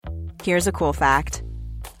Here's a cool fact.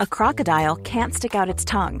 A crocodile can't stick out its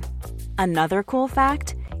tongue. Another cool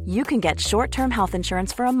fact, you can get short-term health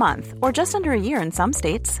insurance for a month or just under a year in some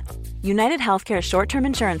states. United Healthcare short-term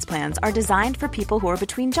insurance plans are designed for people who are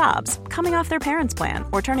between jobs, coming off their parents' plan,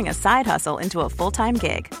 or turning a side hustle into a full-time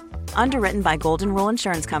gig. Underwritten by Golden Rule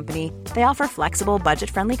Insurance Company, they offer flexible,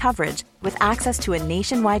 budget-friendly coverage with access to a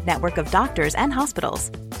nationwide network of doctors and hospitals.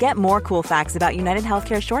 Get more cool facts about United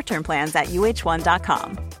Healthcare short-term plans at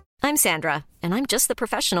uh1.com. I'm Sandra, and I'm just the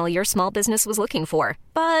professional your small business was looking for.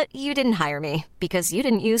 But you didn't hire me because you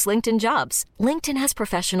didn't use LinkedIn Jobs. LinkedIn has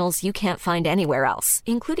professionals you can't find anywhere else,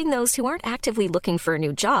 including those who aren't actively looking for a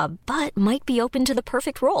new job, but might be open to the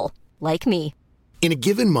perfect role, like me. In a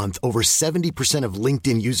given month, over 70% of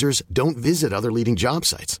LinkedIn users don't visit other leading job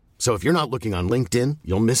sites. So if you're not looking on LinkedIn,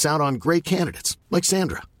 you'll miss out on great candidates like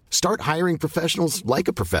Sandra. Start hiring professionals like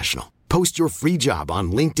a professional. Post your free job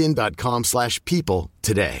on linkedin.com/people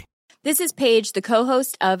today. This is Paige, the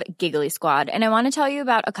co-host of Giggly Squad, and I want to tell you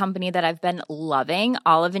about a company that I've been loving,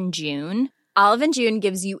 Olive & June. Olive & June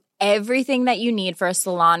gives you everything that you need for a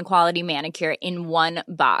salon-quality manicure in one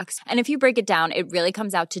box. And if you break it down, it really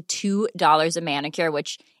comes out to $2 a manicure,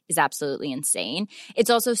 which is absolutely insane. It's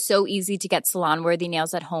also so easy to get salon-worthy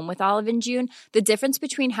nails at home with Olive & June. The difference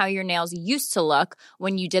between how your nails used to look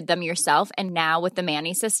when you did them yourself and now with the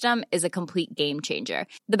Mani system is a complete game changer.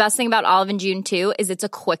 The best thing about Olive & June, too, is it's a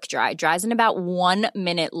quick dry. Dries in about 1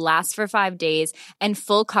 minute, lasts for 5 days, and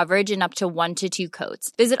full coverage in up to 1 to 2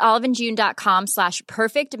 coats. Visit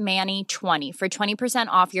oliveandjune.com/perfectmani20 for 20%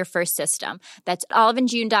 off your first system. That's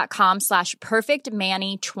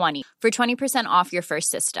oliveandjune.com/perfectmani20 for 20% off your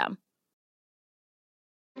first system.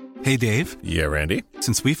 Hey, Dave. Yeah, Randy.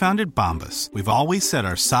 Since we founded Bombas, we've always said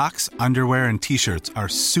our socks, underwear, and T-shirts are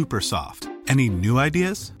super soft. Any new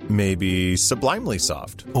ideas? Maybe sublimely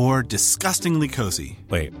soft. Or disgustingly cozy.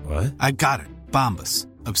 Wait, what? I got it. Bombas.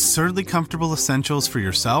 Absurdly comfortable essentials for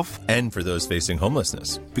yourself and for those facing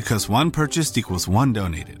homelessness. Because one purchased equals one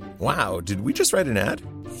donated. Wow, did we just write an ad?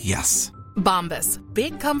 Yes. Bombas.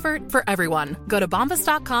 Big comfort for everyone. Go to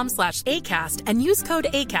bombas.com/ACAST and use code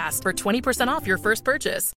ACAST for 20% off your first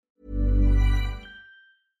purchase.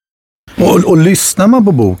 Och lyssnar man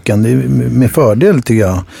på boken, det är med fördel tycker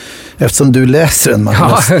jag, eftersom du läser den,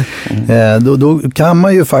 Magnus, då kan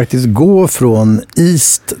man ju faktiskt gå från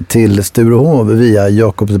East till Sturehov via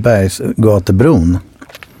Jakobsbergs gatebron.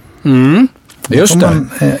 Just det. Man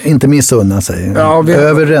inte missunna sig.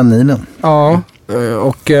 Över Rännilen. Ja,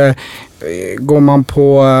 och går man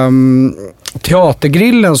på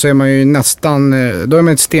Teatergrillen så är man ju nästan, då är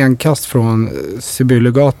man ett stenkast från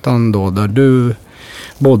Sibyllegatan då, där du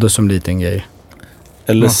bodde som liten grej.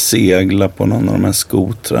 Eller segla på någon av de här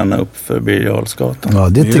skotrarna upp för Birger Jarlsgatan. Ja,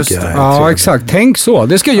 det tycker jag. Ja, exakt. Tänk så.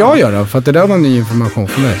 Det ska jag göra, för att det där var ny information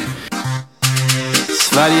för mig.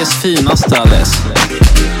 Sveriges finaste adress.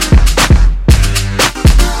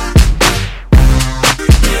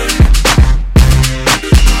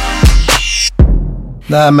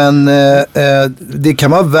 Nej, men det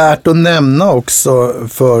kan vara värt att nämna också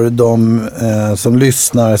för de som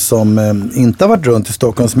lyssnar som inte har varit runt i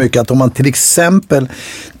Stockholm så mycket, att om man till exempel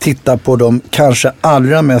tittar på de kanske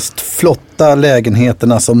allra mest flotta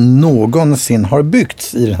lägenheterna som någonsin har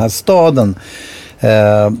byggts i den här staden,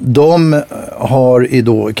 de har i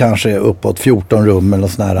då kanske uppåt 14 rum eller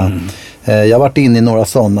sådär. Jag har varit inne i några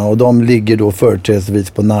sådana och de ligger då företrädesvis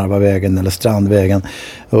på Narvavägen eller Strandvägen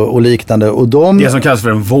och liknande. Och det som kallas för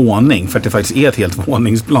en våning, för att det faktiskt är ett helt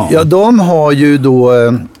våningsplan. Ja, de har ju då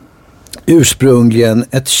ursprungligen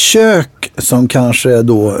ett kök som kanske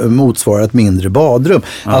då motsvarar ett mindre badrum.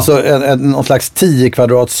 Ja. Alltså någon slags 10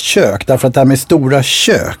 kvadrats kök, därför att det här med stora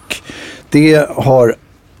kök, det har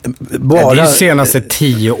bara de senaste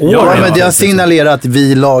 10 åren. Ja, men det har signalerat att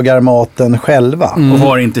vi lagar maten själva. Och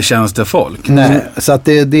har inte tjänstefolk. Nej, så att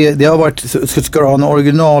det har varit, ska du ha en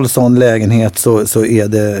original sån lägenhet så är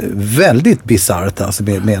det väldigt bizarrt alltså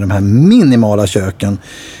med de här minimala köken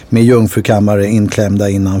med jungfrukammare inklämda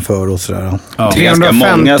innanför och sådär. Ja. Det är ganska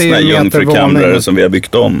många såna jungfrukammare som vi har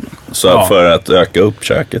byggt om så för att öka upp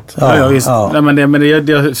köket. Ja, visst. Ja. Nej, men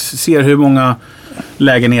jag ser hur många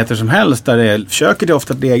lägenheter som helst där köket är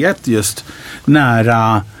ofta legat just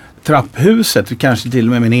nära trapphuset, kanske till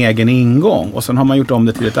och med min egen ingång, och sen har man gjort om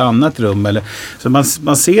det till ett annat rum eller, så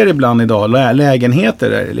man ser ibland idag lägenheter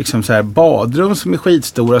där liksom så här badrum som är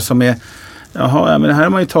skitstora som är, men här har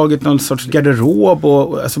man ju tagit någon sorts garderob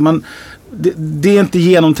och alltså det är inte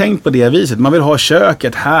genomtänkt på det viset. Man vill ha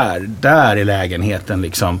köket där i lägenheten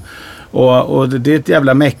liksom. Och det är ett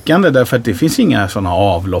jävla mäckande därför att det finns inga sådana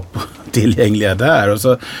avlopp tillgängliga där. Och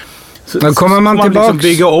så kommer man tillbaka liksom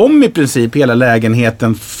bygga om i princip hela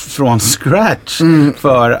lägenheten från scratch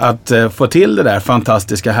för att få till det där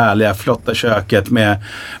fantastiska, härliga, flotta köket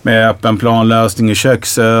med öppen planlösning och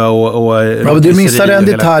köksö och du missar en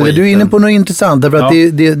detalj. Du är inne på något intressant, därför att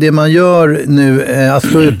det man gör nu att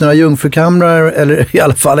slå ut några jungfrukamrar, eller i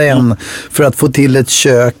alla fall en, för att få till ett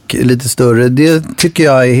kök lite större, det tycker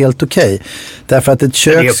jag är helt okej. Därför att ett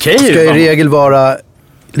kök ska i regel vara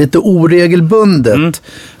lite oregelbundet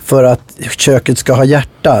för att köket ska ha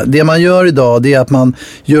hjärta. Det man gör idag, det är att man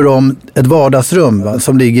gör om ett vardagsrum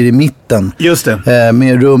som ligger i mitten. Just det.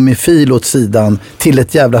 Med rum i fil åt sidan till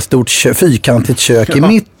ett jävla stort fyrkantigt kök i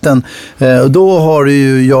mitten. Och då har du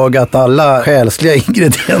ju jagat alla själsliga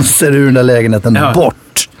ingredienser ur den där lägenheten bort.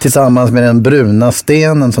 Tillsammans med den bruna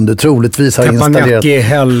stenen som du troligtvis har installerat.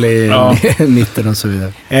 Teppanyaki-häll i mitten och så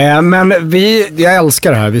vidare. Men jag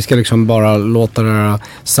älskar det här. Vi ska liksom bara låta det här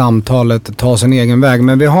samtalet ta sin egen väg.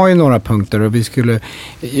 Men vi har ju några punkter och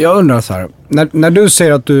jag undrar så här. När du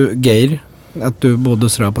säger att du är gay, att du bodde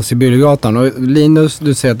sådär på Sibyllegatan, och Linus,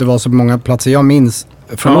 du säger att det var så många platser. Jag minns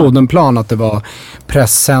från Odenplan att det var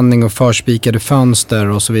pressändning och förspikade fönster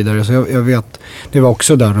och så vidare. Så jag vet, det var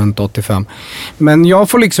också där runt 85. Men jag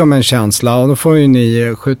får liksom en känsla, och då får ju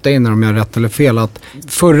ni skjuta in om jag har rätt eller fel, att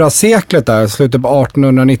förra seklet där, slutet på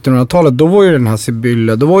 1800-1900-talet, då var ju den här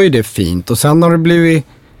Sibylle, då var ju det fint. Och sen har det blivit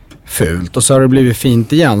fult och så har det blivit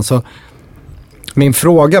fint igen. Så min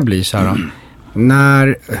fråga blir så här,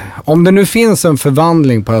 om det nu finns en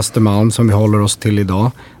förvandling på Östermalm som vi håller oss till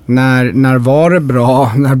idag, när var det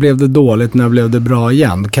bra, när blev det dåligt, när blev det bra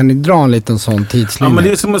igen? Kan ni dra en liten sån tidslinje? Ja, men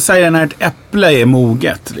det är som att säga när ett äpple är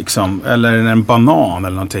moget liksom, eller en banan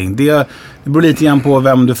eller någonting. Det beror lite grann på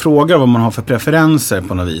vem du frågar, vad man har för preferenser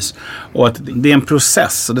på något vis. Och att det är en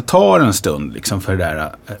process och det tar en stund liksom för det där.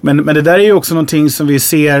 Men det där är ju också någonting som vi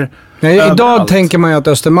ser. Nej, idag tänker man ju att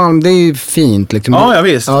Östermalm, det är fint liksom. Ja,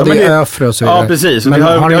 visst. Ja, det är öfre och så vidare. Ja, precis. Men det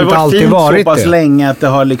har inte varit alltid fint varit så pass det länge att det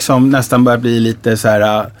har liksom nästan börjat bli lite så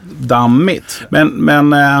här dammigt.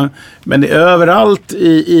 Men överallt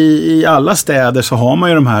i alla städer så har man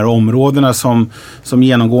ju de här områdena som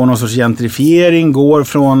genomgår någon sorts gentrifiering, går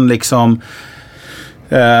från liksom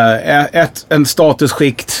en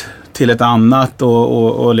statusskikt till ett annat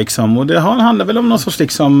och liksom, och det handlar väl om någon sorts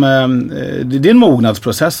liksom, det är en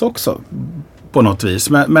mognadsprocess också på något vis.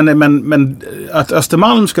 Men att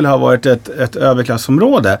Östermalm skulle ha varit ett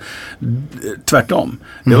överklassområde, tvärtom.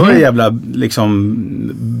 Det var ett jävla liksom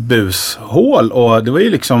bushål, och det var ju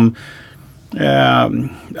liksom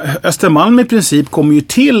Östermalm i princip kommer ju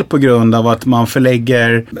till på grund av att man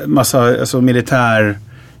förlägger massa militär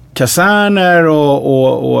kaserner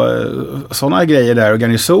och sådana grejer där,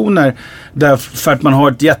 organisationer, för att man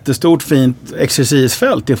har ett jättestort fint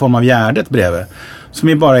exercisfält i form av Gärdet bredvid, som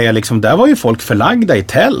ju bara är liksom, där var ju folk förlagda i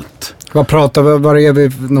tält. Var är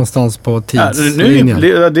vi någonstans på tidslinjen?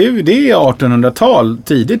 Det är 1800-tal,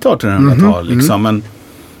 tidigt 1800-tal liksom, men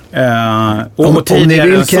om ni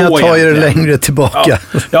vill kan jag ta er längre tillbaka.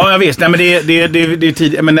 Ja, jag visst. Nej, men det är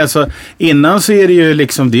tidigt. Men alltså, innan så är det ju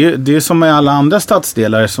liksom, det är som med alla andra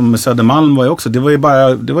stadsdelar, som Södermalm var ju också. Det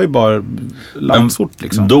var ju bara landsort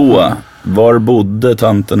liksom. Då, var bodde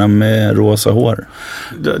tanterna med rosa hår?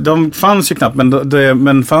 De fanns ju knappt,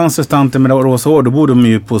 men fanns det tanter med rosa hår, då bodde de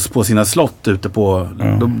ju på sina slott ute på.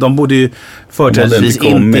 De bodde ju företrädesvis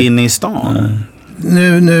inte inne i stan. Nej.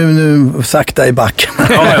 Nu sakta i backen.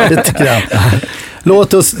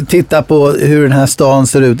 Låt oss titta på hur den här stan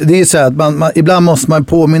ser ut. Det är så att ibland måste man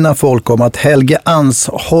påminna folk om att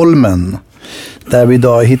Helgeandsholmen, där vi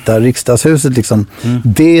idag hittar riksdagshuset liksom,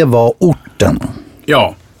 det var orten.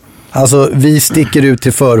 Ja. Alltså vi sticker ut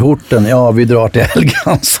till förorten, vi drar till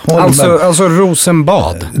Helgeandsholmen. Alltså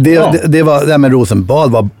Rosenbad. Det var, det med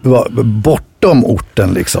Rosenbad var bortom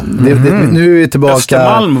orten liksom. Nu är vi tillbaka.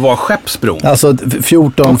 Östermalm var Skeppsbron. Alltså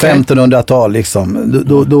 1400-1500-tal liksom.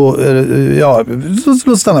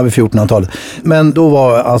 Då stannar vi 1400-talet. Men då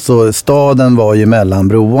var alltså staden var ju mellan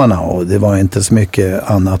broarna, och det var inte så mycket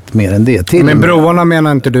annat mer än det. Men broarna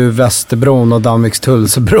menar inte du Västerbron och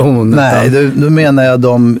Danvikstullsbron? Nej, då menar jag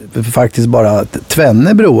de faktiskt bara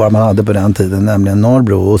tvenne broar man hade på den tiden, nämligen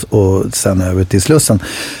Norrbro och sen över till Slussen.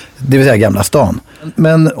 Det vill säga Gamla stan.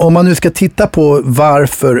 Men om man nu ska titta på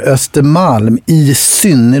varför Östermalm i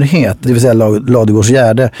synnerhet, det vill säga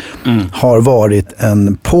Ladugårdsgärde, har varit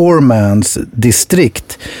en poor man's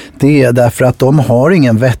distrikt. Det är därför att de har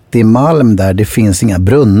ingen vettig malm där, det finns inga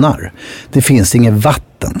brunnar. Det finns inget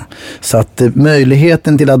vatten. Så att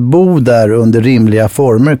möjligheten till att bo där under rimliga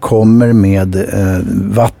former kommer med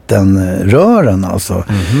vattenrören alltså.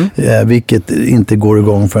 Vilket inte går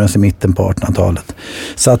igång förrän i mitten på 1800-talet.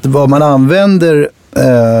 Så att vad man använder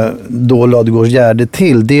då Ladugårdsgärde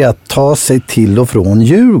till, det är att ta sig till och från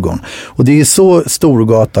Djurgården. Och det är så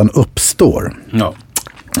Storgatan uppstår. Ja.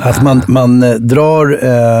 Att man drar,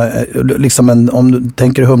 liksom om du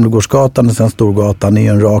tänker Humlegårdsgatan och sen Storgatan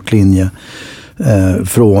är en rak linje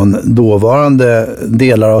från dåvarande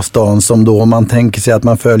delar av stan, som då, om man tänker sig att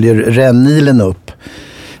man följer Rännilen upp,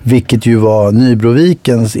 vilket ju var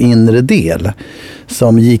Nybrovikens inre del,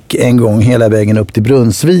 som gick en gång hela vägen upp till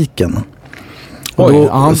Brunnsviken.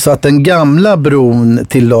 Så att den gamla bron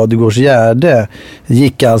till Ladugårdsgärde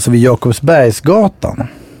gick alltså vid Jakobsbergsgatan.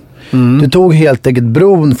 Du tog helt enkelt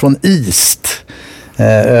bron från East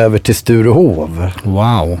över till Sturehov.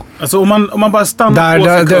 Wow. Alltså om man bara stannar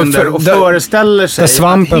på sekunder och föreställer sig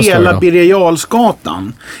att hela Birger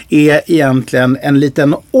Jarlsgatan är egentligen en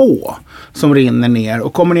liten å som rinner ner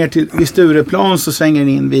och kommer ner vid Stureplan, så svänger den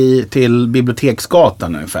in till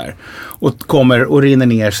Biblioteksgatan ungefär och kommer och rinner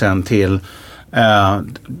ner sen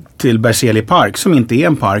till Berzelii park, som inte är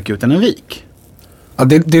en park utan en vik. Ja,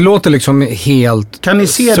 det låter liksom helt. Kan ni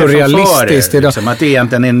se det framför er? Liksom, att det är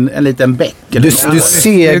egentligen en liten bäck. Du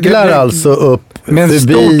seglar alltså upp med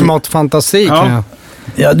förbi, stort mått fantasi.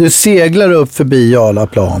 Ja, du seglar upp förbi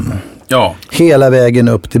Jarlaplan. Ja. Hela vägen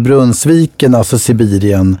upp till Brunnsviken, alltså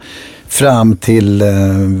Sibirien, fram till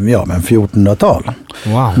 1400-tal.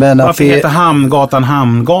 Wow. Men varför heter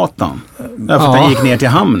Hamngatan? Därför att den gick ner till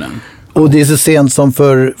hamnen. Och det är så sent som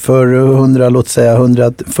för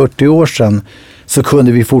 140 år sedan så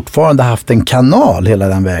kunde vi fortfarande haft en kanal hela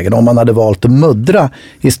den vägen om man hade valt att muddra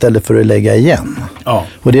istället för att lägga igen. Ja.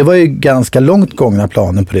 Och det var ju ganska långt gångna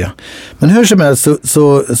planer på det. Men hur som helst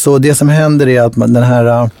så det som händer är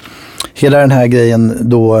att hela den här grejen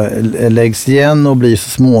då läggs igen och blir så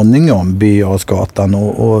småningom Birger Jarlsgatan.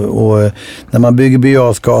 Och när man bygger Birger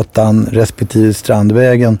Jarlsgatan respektive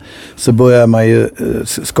Strandvägen så börjar man ju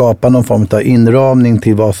skapa någon form av inramning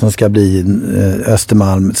till vad som ska bli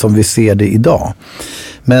Östermalm som vi ser det idag.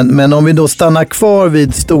 Men om vi då stannar kvar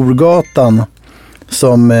vid Storgatan,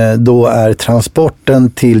 som då är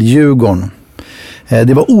transporten till Djurgården.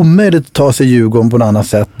 Det var omöjligt att ta sig Djurgården på något annat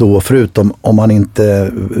sätt då, förutom om man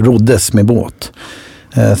inte roddes med båt.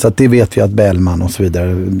 Så att det vet vi att Bellman och så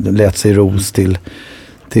vidare lät sig ros till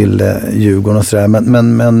Djurgården och sådär.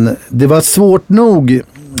 Men det var svårt nog,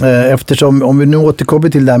 eftersom om vi nu återkommer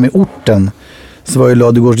till det här med orten, så var ju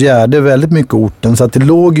Ladugårdsgärde väldigt mycket orten. Så att det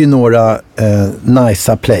låg ju några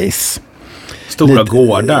nice place. Stora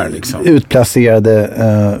gårdar liksom. Utplacerade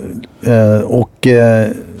och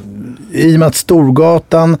i och med att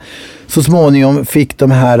Storgatan så småningom fick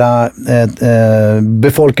de här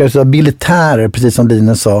befolkades av militärer, precis som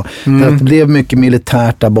Linus sa. Att det blev mycket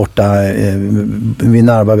militärt där borta vid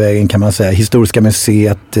Narvavägen, kan man säga. Historiska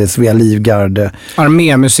museet, Svea Livgarde.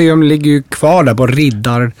 Armémuseum ligger ju kvar där på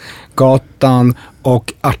Riddargatan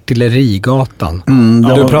och Artillerigatan.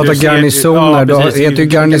 Du pratar garnisoner, då heter ju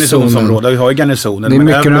garnisoner. Vi har ju garnisoner. Det är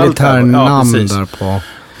mycket militärnamn där på.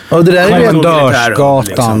 Och det där är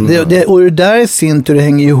Kommendörsgatan. Och det där i sin tur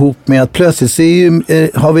hänger ihop med att plötsligt så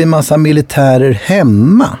har vi en massa militärer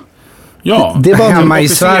hemma. Ja, det var hemma i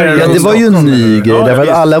Sverige. Ja, det var ju en ny grej. Därför att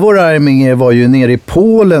alla våra arméer var ju nere i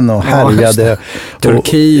Polen och härjade.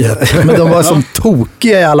 Turkiet. Men de var som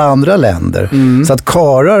tokiga i alla andra länder. Så att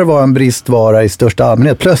karar var en bristvara i största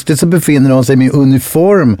allmänhet. Plötsligt så befinner de sig med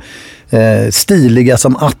uniform, stiliga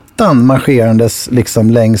som attan, marscherandes liksom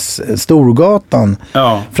längs Storgatan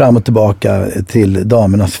fram och tillbaka till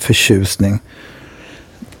damernas förtjusning.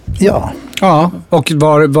 Ja. Ja, och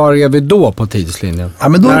var är vi då på tidslinjen? Ja,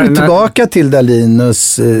 men då är vi tillbaka till där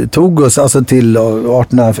Linus tog oss, alltså till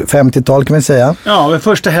 1850-tal kan vi säga. Ja, den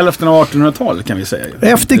första hälften av 1800-talet kan vi säga.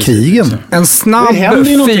 Efter krigen. En snabb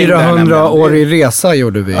 400-årig resa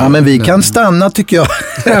gjorde vi. Ja, men vi kan stanna tycker jag.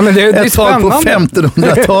 Ja, men det är ett tag på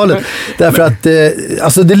 1500-talet. Därför att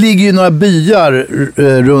alltså det ligger ju några byar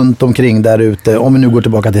runt omkring där ute, om vi nu går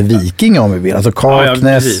tillbaka till Vikinga om vi vill. Alltså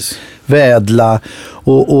Kaknäs, Vädla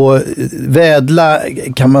och Vädla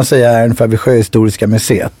kan man säga är ungefär vid Sjöhistoriska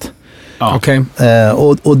museet. Ja. Okay.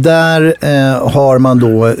 Och där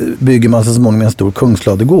bygger man så småningom en stor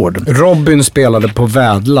Kungsladugård. Robin spelade på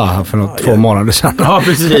Vädla för 2 månader sedan. Ja,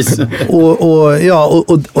 precis.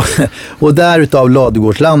 och där utav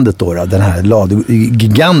Ladugårdslandet då, den här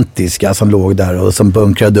gigantiska som låg där och som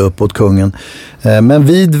bunkrade upp åt kungen. Men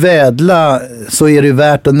vid Vädla så är det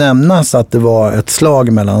värt att nämnas att det var ett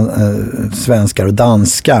slag mellan svenskar och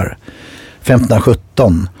danskar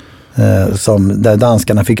 1517. Där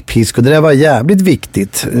danskarna fick pisk, och det där var jävligt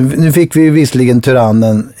viktigt. Nu fick vi visserligen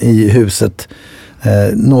tyrannen i huset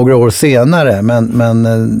några år senare.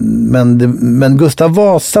 Men Gustav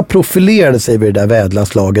Vasa profilerade sig vid det där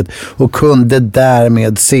vädlaslaget och kunde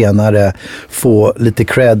därmed senare få lite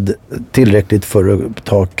cred tillräckligt för att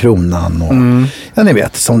ta kronan. Och, ja, ni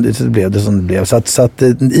vet, det blev. Så att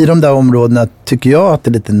i de där områdena tycker jag att det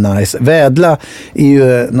är lite nice. Vädla är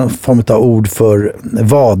ju någon form av ord för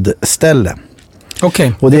vadställe.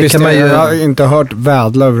 Okej, och det kan man ju... jag har inte hört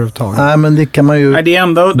vädla överhuvudtaget. Nej, men det kan man ju det är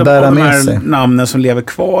ändå bära med här sig. Namnen som lever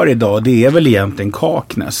kvar idag, det är väl egentligen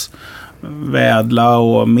Kaknäs. Vädla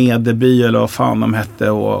och Medeby eller vad fan de hette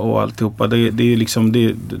och alltihopa. Det är ju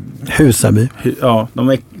liksom... Husaby. Ja,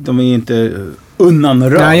 de är inte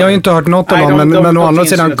undanrörda. Nej, jag har inte hört något av dem, men å andra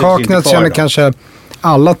sidan Kaknäs känner kanske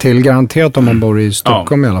alla till, garanterat om man bor i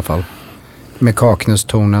Stockholm i alla fall. Med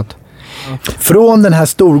Kaknästornet. Från den här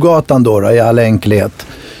Storgatan då i all enkelhet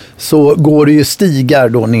så går det ju stigar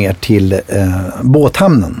då ner till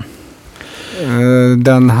båthamnen.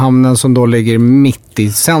 Den hamnen som då ligger mitt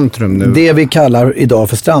i centrum nu. Det vi kallar idag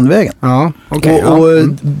för Strandvägen. Ja, okej. Och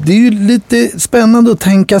det är ju lite spännande att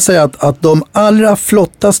tänka sig att de allra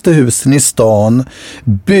flottaste husen i stan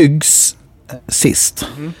byggs sist.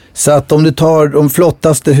 Så att om du tar de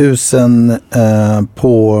flottaste husen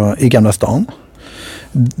i Gamla stan,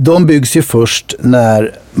 de byggs ju först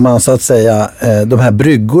när man så att säga, de här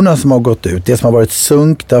bryggorna som har gått ut, det som har varit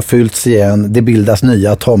sunk, det har fyllts igen, det bildas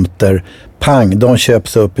nya tomter, pang, de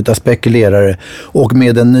köps upp av spekulerare och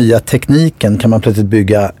med den nya tekniken kan man plötsligt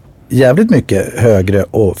bygga jävligt mycket högre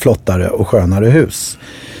och flottare och skönare hus.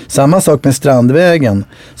 Samma sak med Strandvägen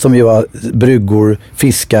som ju var bryggor,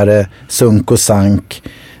 fiskare, sunk och sank.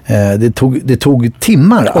 Det tog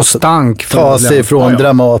timmar och stank att ta sig från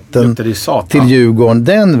Dramaten till Djurgården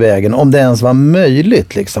den vägen, om det ens var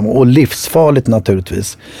möjligt liksom, och livsfarligt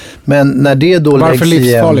naturligtvis. Men när det då läggs igen... Varför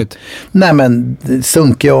livsfarligt? Nej, men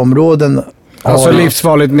sunkiga områden... Alltså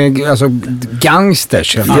livsfarligt med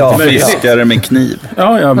gangsters. Ja, fiskare med kniv.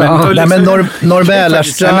 Ja, men... Nej, men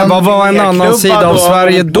Norrmälarstrand... Vad var en annan sida av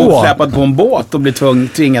Sverige då? Släpad på en båt och blir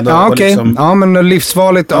tvingad att okej. Liksom... Ja, men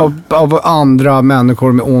livsfarligt av andra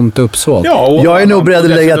människor med ont uppsåt. Ja, jag är nog beredd att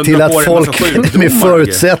lägga till att folk med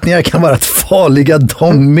förutsättningar kan vara farliga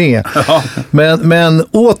de med. Ja. Men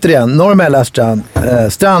återigen, Norrmälarstrand,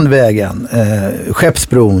 Strandvägen,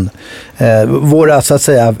 Skeppsbron, våra så att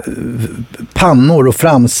säga pannor och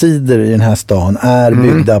framsidor i den här stan är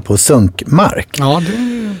byggda på sunkmark. Ja,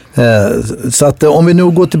 så att om vi nu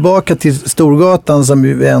går tillbaka till Storgatan som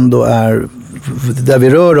ju ändå är där vi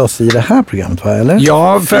rör oss i det här programmet, va, eller?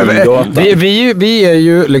 Ja, för vi är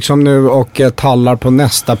ju liksom nu och tallar på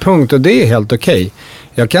nästa punkt och det är helt okej.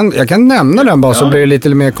 Jag kan nämna den bara så blir det lite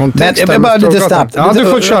mer kontext. Men bara lite snabbt. Ja, du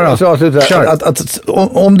får köra. Kör. Att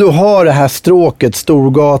om du har det här stråket,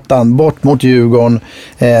 Storgatan, bort mot Djurgården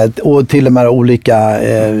och till och med olika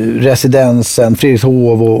residensen,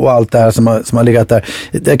 Fredrikshov och allt det här som har legat där.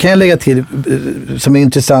 Det kan jag lägga till som är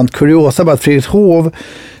intressant kuriosa bara att Fredrikshov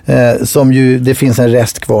som ju det finns en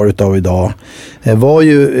rest kvar utav idag var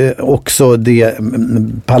ju också det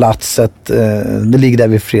palatset det ligger där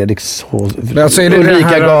vid Fredrikshov. Alltså är det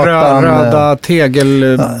Ulrika gatan, röda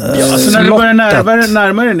tegel alltså när du börjar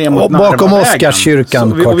närmare ner mot bakom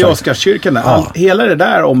Oscarskyrkan vid Oscarskyrkan där. Hela det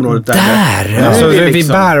där området där alltså vid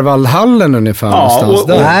liksom... Berwaldhallen ungefär någonstans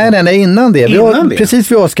där. Nej, innan det.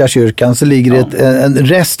 Precis vid Oscarskyrkan så ligger det en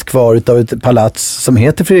rest kvar utav ett palats som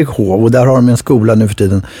heter Fredrikshov och där har de en skola nu för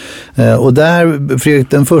tiden. Och där Fredrik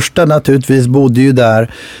den första naturligtvis bodde ju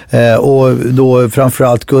där och då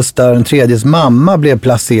framförallt Gustav III:s mamma blev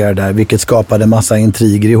placerad där, vilket skapade massa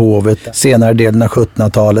intriger i hovet senare delen av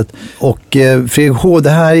 1700-talet. Och Fredrikshov, det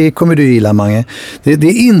här kommer du gilla, Mange. Det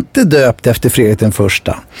är inte döpt efter Fredrik den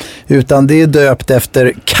första, utan det är döpt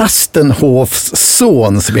efter Kastenhoffs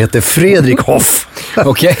son som heter Fredrik Hoff.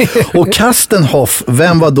 Okej. Och Kastenhoff,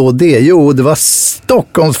 vem var då det? Jo, det var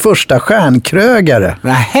Stockholms första stjärnkrögare.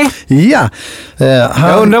 Nej. Ja.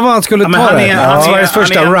 Jag undrar vad han skulle ta det. Han Sveriges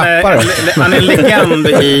första rappare. Han är en legend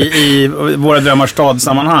i våra drömmars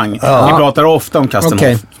stadsammanhang. Ja. Vi pratar ofta om Kastenhoff.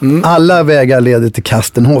 Okay. Alla vägar leder till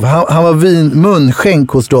Kastenhoff. Han var munskänk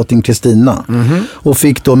hos drottning Kristina och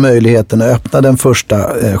fick då möjligheten att öppna den första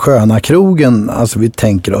sköna krogen, alltså vi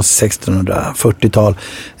tänker oss 1640-tal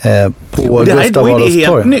på Gustav Adolfs torg. Det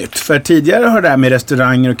här är helt nytt, för tidigare har det här med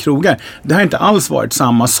restauranger och krogar, det har inte alls varit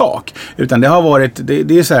samma sak, utan det har varit, det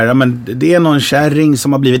det är så här, men det är någon kärring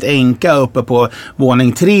som har blivit änka uppe på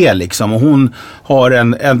våning 3 liksom, och hon har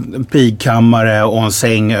en pigkammare och en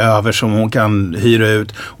säng över som hon kan hyra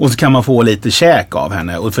ut, och så kan man få lite käk av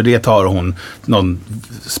henne, och för det tar hon någon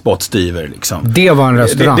spottstyver liksom. Det var en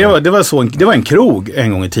restaurang. Det var en krog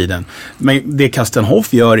en gång i tiden. Men det Carsten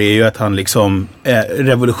Hoff gör är ju att han liksom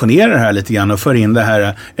revolutionerar det här lite grann och för in det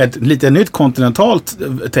här, ett lite nytt kontinentalt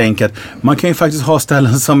tänk, att man kan ju faktiskt ha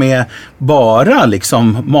ställen som är bara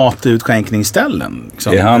liksom matutskänkningsställen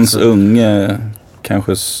liksom. Är hans unge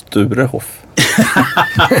kanske Sture Hoff?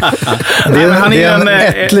 Han är en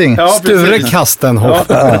ättling. Sture Kastenhoff.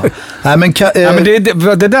 Nej, men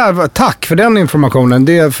det där, tack för den informationen.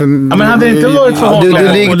 Det är för, men hade det inte varit för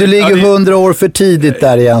honom. Du ligger 100 år för tidigt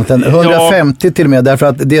där egentligen. 150 till och med, därför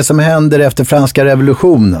att det som händer efter franska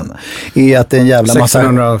revolutionen är att det är en jävla massa...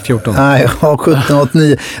 1614. Nej,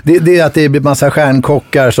 1789. Det är att det blir massa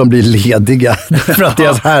stjärnkockar som blir lediga för att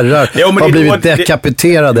deras herrar har blivit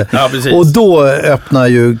dekapiterade. Och då öppnar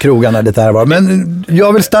ju krogarna lite här var. Men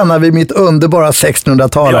jag vill stanna vid mitt underbara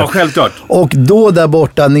 1600-talet. Ja, självklart. Och då där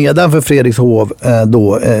borta nedanför Fredrikshov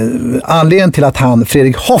anledningen till att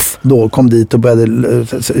Fredrik Hoff då kom dit och började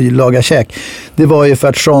laga käk, det var ju för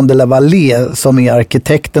att Jean de la Vallée, som är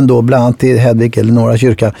arkitekten då bland annat i Hedvig eller Norra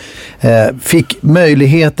kyrka, fick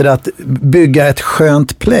möjligheter att bygga ett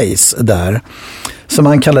skönt place där som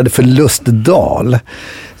han kallade för Lustdal.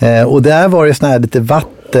 Och där var det sån här lite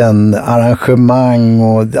vattenarrangemang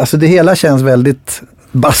och alltså det hela känns väldigt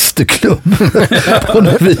bastuklubb på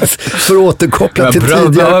något vis, för att återkoppla till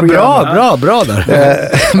tidigare program. Bra där.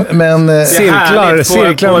 Men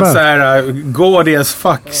cirklar på ett så här gårdies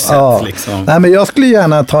facksätt liksom. Nej, men jag skulle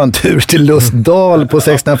gärna ta en tur till Lustdal på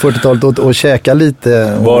 1640-talet och käka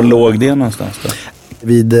lite. Var låg det någonstans då?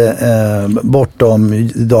 Vid bortom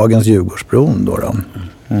dagens Djurgårdsbron då.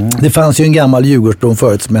 Det fanns ju en gammal Djurgårdsbron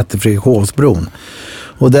förut som hette Fredrikshovsbron.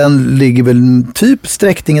 Och den ligger väl typ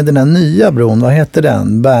sträckningen den här nya bron. Vad heter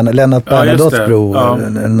den? Lennart Bernadottes bro.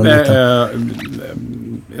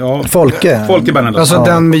 Folke Bernadotte. Alltså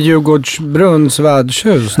den med Djurgårdsbruns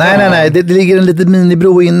värdshus. Nej. Det ligger en liten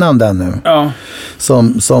minibro innan den nu. Ja.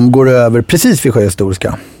 Som går över precis vid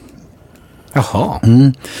Sjöhistoriska. Jaha.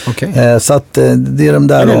 Okay. Så att det är de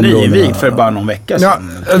där områdena. Det är nyvigt för bara någon vecka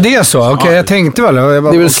sedan. Ja, det är så. Okej, jag tänkte väl. Det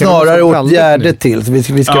är väl snarare åtgärder till. Så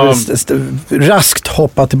vi ska raskt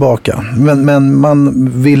hoppa tillbaka. Men man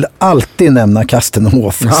vill alltid nämna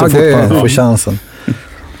Kastenhof så fort man får chansen.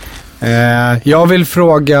 Jag vill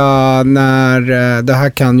fråga när, det här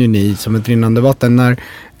kan ju ni som ett rinnande vatten, när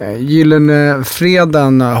Gyllene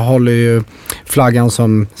Freden håller ju flaggan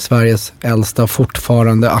som Sveriges äldsta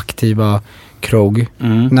fortfarande aktiva krog.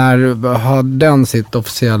 När har den sitt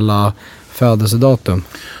officiella födelsedatum?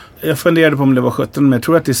 Jag funderade på om det var 17, men jag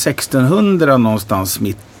tror att det är 1600 någonstans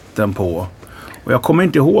mitten på. Och jag kommer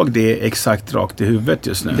inte ihåg det exakt rakt i huvudet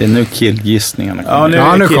just nu. Det är nu killgissningarna kommer.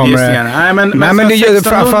 Ja, nu kommer det. Nej, men det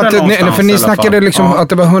är för ni snackade liksom att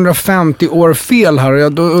det var 150 år fel här.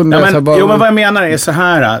 Och då undrar jag men vad jag menar är så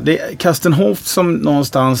här. Det är Carsten Hoff som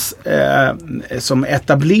någonstans som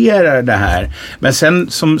etablerar det här. Men sen,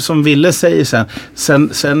 som Ville säger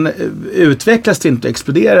sen utvecklas det inte,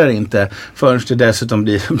 exploderar inte förrän det dessutom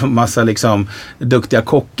blir en massa liksom duktiga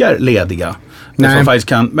kockar lediga. Som faktiskt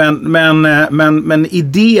kan. Men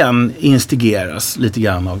idén instigeras lite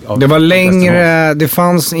grann av det var längre, det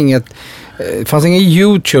fanns ingen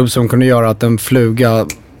YouTube som kunde göra att en fluga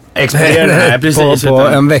exploderade precis på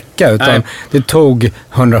en vecka, utan det tog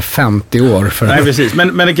 150 år för. Nej, precis.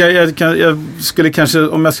 Men jag skulle kanske,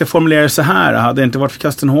 om jag ska formulera det så här, hade det inte varit för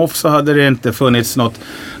Carsten Hoff så hade det inte funnits något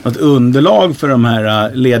underlag för de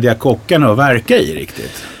här lediga kockarna att verka i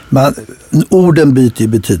riktigt. Orden byter ju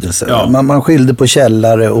betydelse. Ja. Man skilde på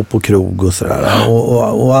källare och på krog och sådär.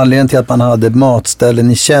 Och anledningen till att man hade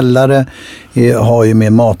matställen i källare har ju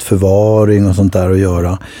med matförvaring och sånt där att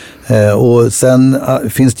göra. Och sen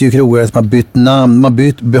finns det ju krogar som har bytt namn. Man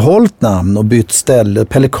har behållit namn och bytt ställe.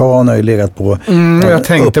 Pelikan har ju legat på jag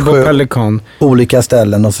tänkte på Pelikan. Olika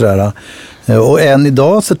ställen och sådär. Och än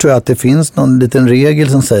idag så tror jag att det finns någon liten regel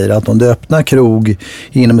som säger att om du öppnar krog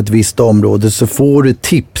inom ett visst område så får du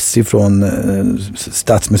tips ifrån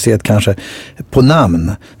Stadsmuseet kanske på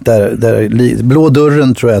namn. Där Blå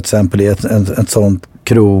dörren tror jag till exempel är ett sånt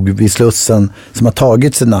krog vid Slussen som har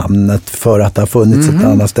tagit sig namnet för att det har funnits ett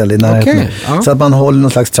annat ställe i närheten. Okay. Ja. Så att man håller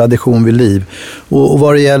någon slags tradition vid liv. Och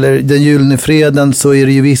vad det gäller den Gyllene Freden så är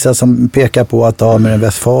det ju vissa som pekar på att det har med den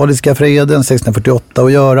Westfaliska freden 1648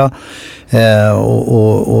 att göra.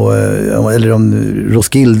 eller om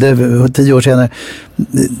Roskilde 10 år senare.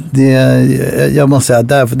 Jag måste säga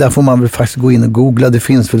att där får man väl faktiskt gå in och googla. Det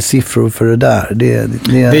finns väl siffror för det där.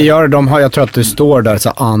 Det gör de har, jag tror att det står där så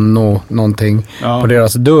anno någonting på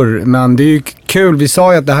deras dörr. Men det är ju kul. Vi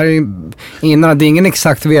sa ju att det här är innan, det är ingen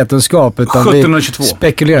exakt vetenskap utan 1722. Vi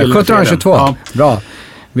spekulerar. 1722. Ja. Bra.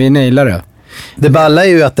 Vi nailar det. Det balla är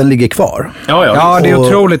ju att den ligger kvar. Ja, det är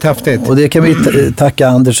otroligt häftigt. Och det kan vi tacka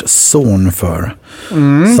Anders son för.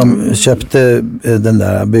 Som köpte den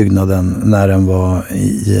där byggnaden när den var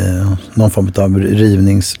i någon form av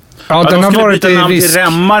rivnings... Ja, den har varit i risk.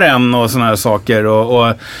 Remmaren och såna här saker.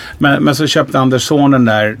 Men så köpte Anders son den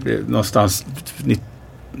där någonstans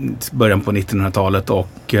början på 1900-talet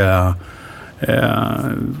och...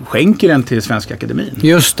 skänker den till Svenska Akademin.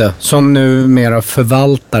 Just det, som numera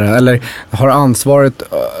förvaltare eller har ansvaret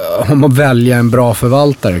om att välja en bra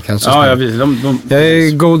förvaltare kanske. Ja, jag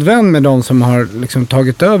är god vän med de som har liksom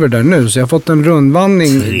tagit över där nu, så jag har fått en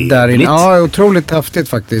rundvandring där inne. Ja, otroligt häftigt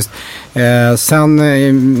faktiskt. Sen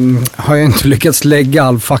har jag inte lyckats lägga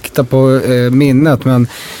all fakta på minnet, men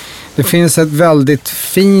det finns ett väldigt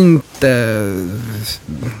fint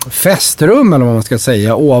festrum eller vad man ska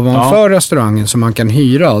säga ovanför restaurangen som man kan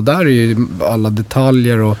hyra, och där är ju alla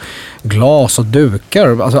detaljer och glas och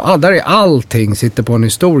dukar. Alltså, där är allting sitter på en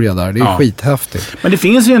historia där. Det är skithäftigt. Men det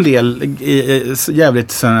finns ju en del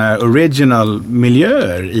jävligt såna original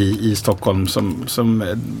miljöer i Stockholm som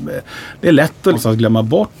det är lätt att glömma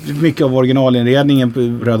bort. Mycket av originalinredningen på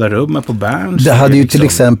Röda rummet på Berns. Det hade ju till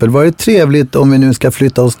exempel varit trevligt om vi nu ska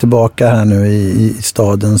flytta oss tillbaka här nu i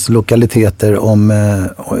stadens lokaliteter om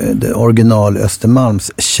original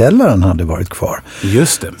Östermalmskällaren hade varit kvar.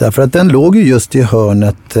 Just det. Därför att den låg ju just i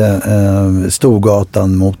hörnet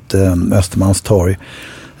Storgatan mot Östermalmstorg.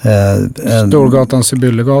 Storgatan,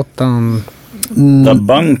 Sibyllegatan. Där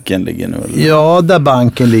banken ligger nu? Eller? Ja, där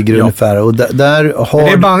banken ligger ungefär. Och där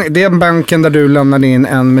har... det är banken där du lämnade in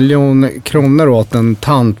 1 miljon kronor åt en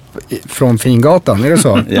tant från Fingatan, är det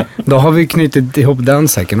så? Ja. Då har vi knutit ihop den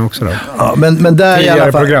säcken också då. Ja, men där i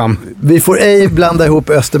alla fall, program. Vi får ej blanda ihop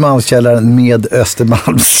Östermalmskällaren med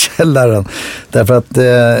Östermalmskällaren. Därför att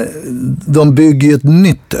de bygger ju ett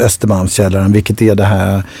nytt Östermalmskällaren, vilket är det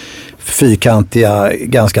här fyrkantiga,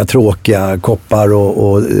 ganska tråkiga koppar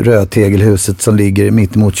och rödtegelhuset som ligger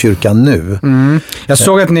mitt emot kyrkan nu. Jag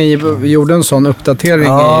såg att ni gjorde en sån uppdatering i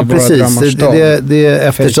våra Drömmarstad. Det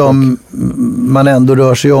eftersom man ändå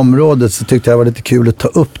rör sig i området så tyckte jag det var lite kul att ta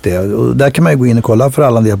upp det. Och där kan man ju gå in och kolla för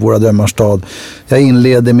alla del på våra Drömmarstad. Jag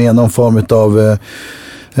inleder med någon form av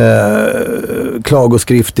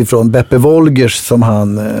klagoskrift ifrån Beppe Wolgers som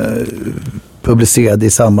han publicerade i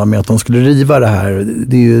samband med att de skulle riva det här.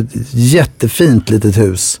 Det är ju ett jättefint litet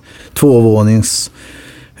hus. 2-vånings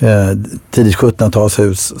tidigt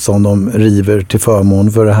 1700-talshus som de river till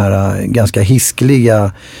förmån för det här ganska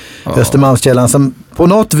hiskliga Östermalmskällan, som på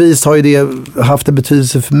något vis har ju det haft en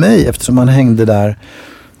betydelse för mig eftersom man hängde där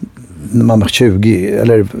när man var 20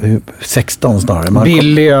 eller 16 snarare.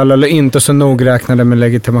 Billig öl eller inte så nogräknade med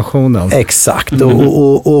legitimationen. Exakt.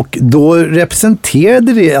 Och då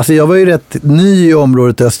representerade det, alltså jag var ju rätt ny i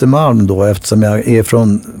området Östermalm då eftersom jag är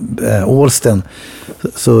från Ålsten.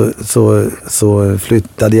 Så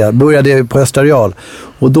började jag på Österareal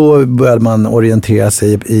och då började man orientera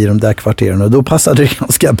sig i de där kvarteren och då passade det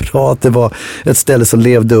ganska bra att det var ett ställe som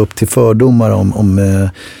levde upp till fördomar om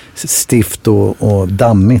stift och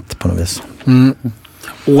dammigt på något vis.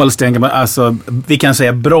 Ålsten, alltså vi kan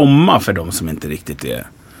säga Bromma för de som inte riktigt är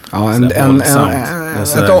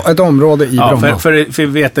ett område i Bromma. För vi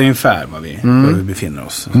vet ungefär var vi befinner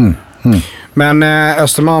oss. Men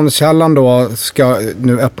Östermalmskällan då ska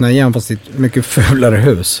nu öppna igen fast i ett mycket fulare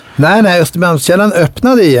hus. Nej, Östermalmskällan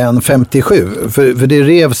öppnade igen 57. För det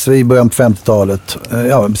revs i början på 50-talet.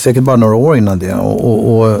 Ja, säkert bara några år innan det.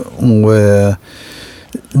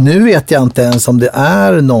 Nu vet jag inte ens om det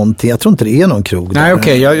är någonting. Jag tror inte det är någon krog. Nej,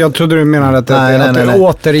 okej. Jag trodde du menade att det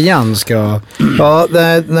återigen ska... Ja,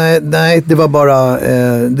 nej, det var bara...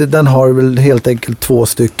 den har väl helt enkelt 2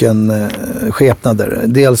 stycken skepnader.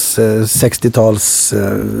 Dels 60-tals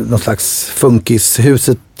någon slags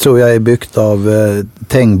funkishuset tror jag är byggt av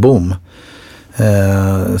Tengbom.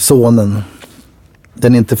 Sonen.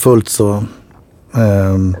 Den är inte fullt så...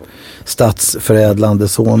 stadsförädlande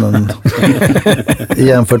sonen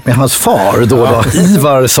jämfört med hans far då,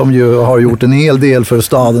 Ivar, som ju har gjort en hel del för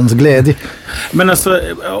stadens glädje. Men alltså,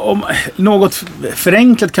 om något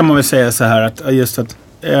förenklat kan man väl säga så här att just att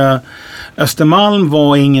Östermalm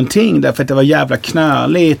var ingenting därför att det var jävla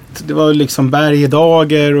knöligt. Det var liksom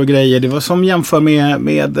bergdagar och grejer. Det var som jämför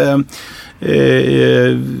med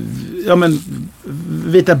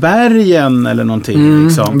Vita bergen eller någonting.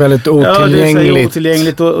 Liksom. Väldigt otillgängligt. Ja, det är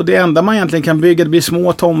otillgängligt. Och det enda man egentligen kan bygga, det blir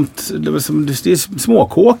små det är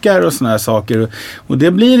småkåkar och såna här saker. Och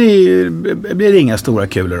det blir inga stora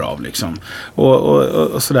kulor av liksom.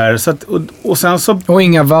 Och sådär. Så att, och sen så... Och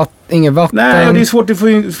inget vatten. Nej, det är svårt. Du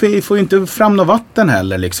får ju inte fram något vatten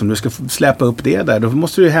heller liksom. Du ska släppa upp det där. Då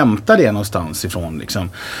måste du hämta det någonstans ifrån liksom.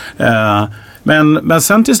 Men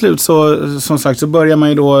sen till slut så, som sagt, så börjar man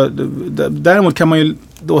ju då, däremot kan man ju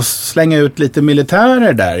då slänga ut lite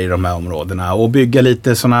militärer där i de här områdena och bygga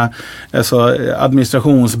lite sådana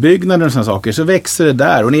administrationsbyggnader och sådana saker, så växer det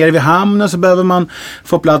där. Och nere vid hamnen så behöver man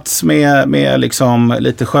få plats med liksom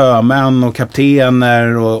lite sjömän och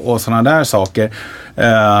kaptener och sådana där saker.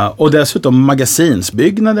 Och dessutom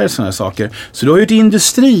magasinsbyggnader och sådana saker. Så du har ju ett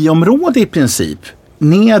industriområde i princip.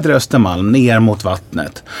 Nedre Östermalm, ner mot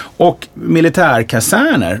vattnet. Och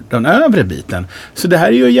militärkaserner, den övre biten. Så det här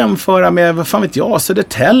är ju att jämföra med, vad fan vet jag,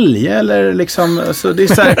 Södertälje eller liksom, så det är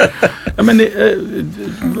så här, ja men nu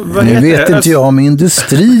vet inte jag om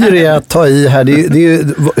industrier är att ta i här,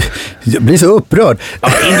 jag blir så upprörd. Ja,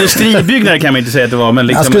 industribyggnader kan man inte säga att det var, men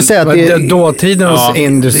liksom, jag skulle säga att det är dåtidens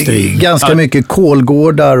industri. Ganska mycket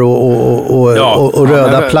kolgårdar och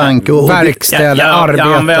röda plank och verkstäder, arbetare.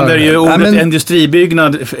 Jag använder ju ordet industribyggnad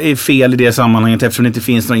är fel i det sammanhanget eftersom det inte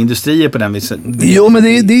finns några industrier på den viset. Jo, men det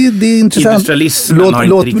är intressant.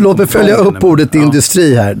 Låt mig följa upp ordet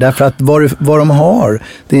industri här. Därför att vad de har,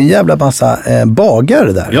 det är en jävla massa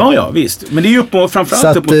bagare där. Ja, visst. Men det är ju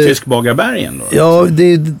framförallt upp mot Tyskbagarbergen. Då, ja,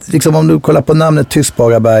 det är liksom, om du kollar på namnet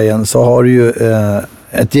Tyskbagarbergen så har du ju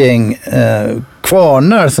ett gäng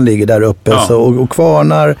kvarnar som ligger där uppe. Ja. Och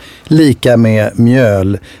kvarnar lika med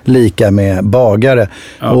mjöl, lika med bagare.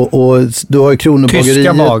 Ja. Och du har ju Kronobageriet.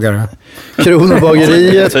 Tyska bagare.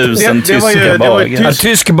 Kronobageriet.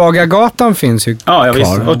 Tyskbagargatan finns ju kvar. Ja,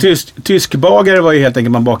 visst. Och tyskbagare var ju helt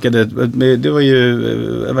enkelt, man bakade, det var ju,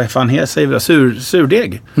 vad fan säger vi då?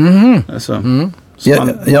 Surdeg. Alltså.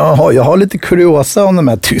 Jag har lite kuriosa om de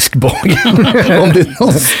här tyskbagarna. Om det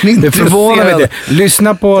någonsin det förvånar mig det.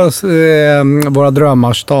 Lyssna på våra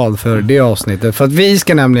drömmarstad för det avsnittet. För att vi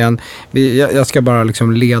ska nämligen, jag ska bara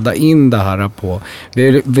liksom leda in det här på.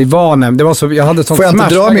 Vi var nämligen, det var så, jag hade sånt. Får jag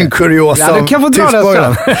inte dra min kuriosa? Ja, du kan få dra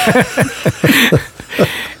det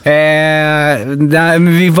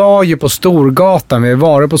sen. Vi var ju på Storgatan. Vi har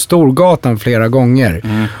varit på Storgatan flera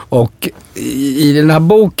gånger. Och i den här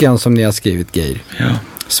boken som ni har skrivit, Geir,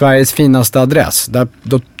 Sveriges finaste adress,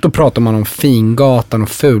 då pratar man om Fingatan och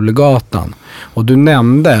Fulgatan. Och du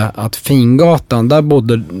nämnde att Fingatan, där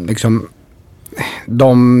bodde liksom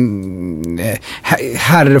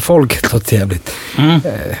herrefolket, låter jävligt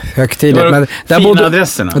högtidligt, men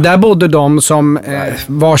där bodde de som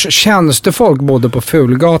vars tjänstefolk bodde på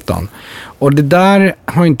Fulgatan. Och det där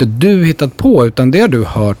har inte du hittat på, utan det har du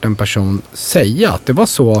hört en person säga, att det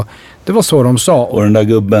var så de sa. Och den där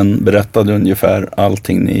gubben berättade ungefär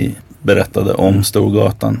allting ni berättade om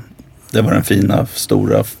Storgatan. Det var den fina,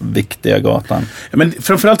 stora, viktiga gatan. Ja, men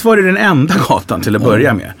framförallt var det den enda gatan till att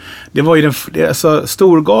börja med. Det var ju alltså,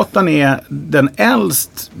 Storgatan är den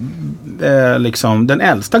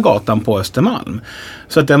äldsta gatan på Östermalm.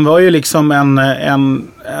 Så att den var ju liksom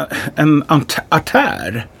en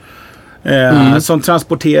artär. Som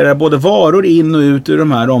transporterar både varor in och ut ur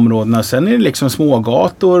de här områdena. Sen är det liksom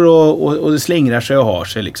smågator och det slingrar sig och har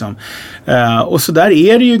sig liksom. Och så där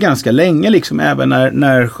är det ju ganska länge liksom, även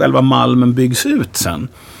när själva Malmen byggs ut sen.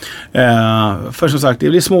 För som sagt, det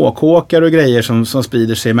blir småkåkar och grejer som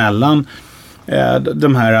sprider sig emellan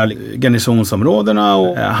de här garnisonsområdena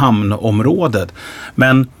och hamnområdet.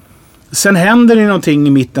 Men sen händer det någonting i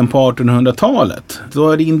mitten på 1800-talet. Då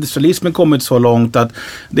har industrialismen kommit så långt att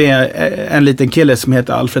det är en liten kille som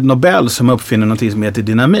heter Alfred Nobel som uppfinner någonting som heter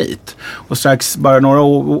dynamit. Och strax, bara några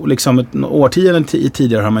årtionden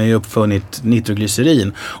tidigare har man ju uppfunnit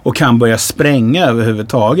nitroglycerin och kan börja spränga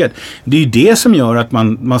överhuvudtaget. Det är ju det som gör att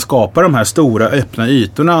man skapar de här stora öppna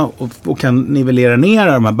ytorna och kan nivellera ner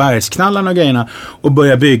de här bergsknallarna och grejerna och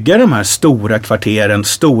börja bygga de här stora kvarteren,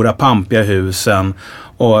 stora pampiga husen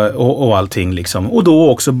och allting liksom. Och då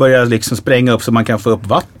också börja liksom spränga upp så man kan få upp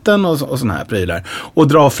vatten och såna här prylar. Och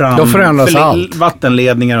dra fram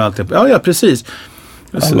vattenledningar och allt det. Ja, precis.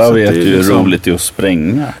 Alla vet ju hur roligt det är att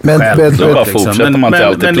spränga. Men bara fortsätter man till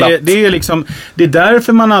alltid platt. Det är liksom, det är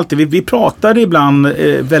därför man alltid, vi pratade ibland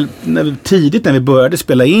tidigt när vi började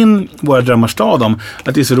spela in våra drömmarstad om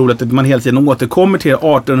att det är så roligt att man hela tiden återkommer till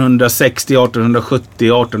 1860,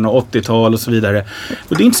 1870, 1880-tal och så vidare.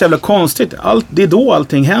 Och det är inte så jävla konstigt. Det är då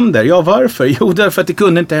allting händer. Ja, varför? Jo, därför att det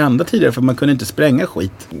kunde inte hända tidigare, för man kunde inte spränga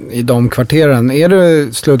skit. I de kvarteren, är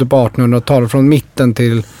det slutet på 1800-talet från mitten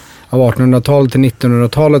till av 1800-talet till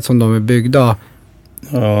 1900-talet som de är byggda.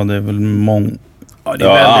 Ja, det är väl Ja, det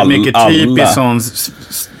är väldigt mycket typiskt sån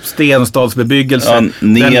stenstadsbebyggelse. Ja,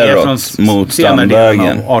 neråt mot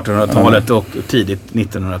Strandvägen. 1800-talet och tidigt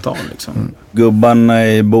 1900-tal liksom. Gubbarna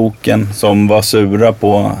i boken som var sura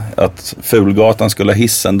på att Fulgatan skulle ha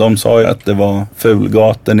hissen, de sa ju att det var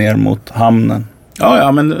Fulgatan ner mot hamnen.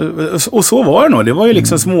 Ja, men och så var det nog. Det var ju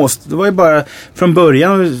liksom det var ju bara från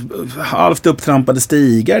början halvt upptrampade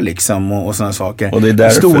stigar liksom och sådana saker. Och det är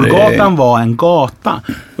därför Storgatan var en gata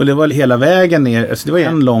och det var hela vägen ner, alltså det var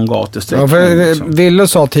en lång gatusträckning. Ja, för liksom. Ville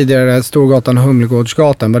sa tidigare att Storgatan och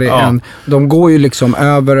Humlegårdsgatan var det de går ju liksom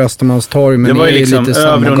över Östermalmstorg, men det var ju liksom lite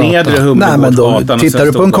över och nedre Humlegårdsgatan. Nej, men tittar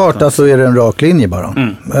du på en karta så är det en rak linje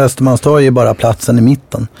bara. Östermalmstorg är bara platsen i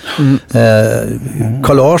mitten.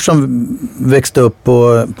 Carl Larsson växte upp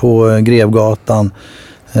på Grevgatan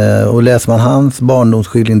och läser man hans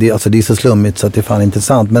barndomsskildring, det är så slummigt så att det är fan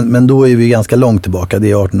intressant, men då är vi ganska långt tillbaka,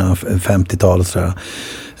 det är 1850-talet sådär.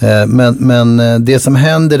 Men det som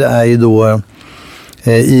händer är ju då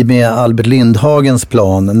i med Albert Lindhagens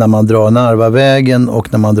plan när man drar Narvavägen och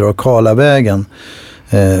när man drar Karlavägen,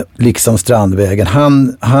 liksom Strandvägen.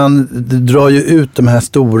 Han drar ju ut de här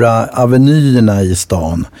stora avenyerna i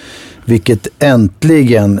stan, vilket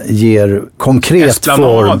äntligen ger konkret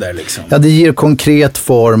form. Liksom. Ja, det ger konkret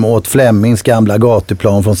form åt Flemings gamla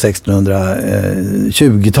gatuplan från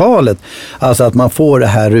 1620-talet. Alltså att man får det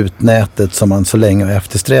här rutnätet som man så länge har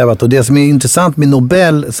eftersträvat. Och det som är intressant med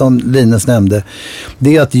Nobel, som Linus nämnde,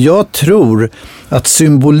 det är att jag tror att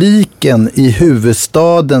symboliken i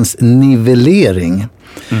huvudstadens nivellering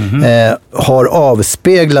har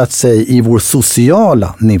avspeglat sig i vår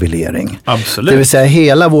sociala nivellering. Absolut. Det vill säga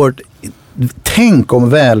hela vårt tänk om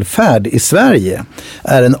välfärd i Sverige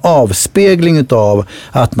är en avspegling av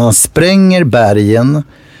att man spränger bergen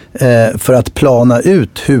för att plana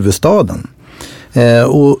ut huvudstaden.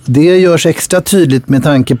 Och det görs extra tydligt med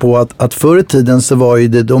tanke på att förr i tiden så var ju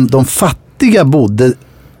det de fattiga bodde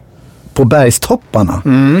på bergstopparna.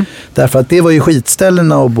 Därför att det var ju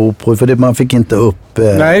skitställena att bo på, för man fick inte upp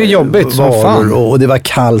nej, det är jobbigt som fan. Och det var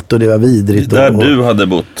kallt och det var vidrigt. Där du hade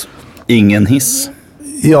bott, ingen hiss.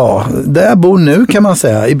 Ja, där jag bor nu kan man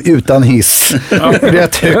säga, utan hiss.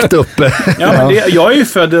 Rätt högt uppe. Ja, men jag är ju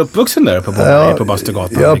född och uppvuxen där på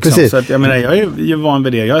Bastugatan. Ja, liksom. precis. Så att, jag menar, jag är ju van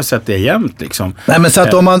vid det. Jag har sett det jämt liksom. Nej, men så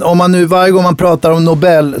att om man nu varje gång man pratar om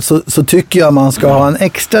Nobel så tycker jag man ska ha en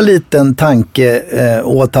extra liten tanke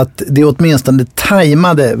åt att det åtminstone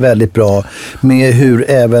tajmade väldigt bra med hur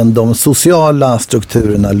även de sociala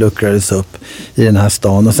strukturerna luckrades upp i den här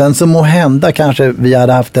stan. Och sen så må hända kanske vi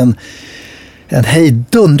hade haft en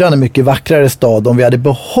hejdundrande mycket vackrare stad om vi hade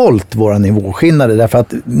behållit våra nivåskillnader, därför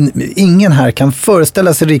att ingen här kan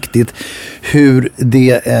föreställa sig riktigt hur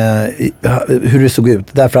det såg ut.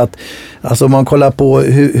 Därför att alltså, om man kollar på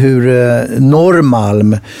hur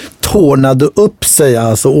Norrmalm tornade upp sig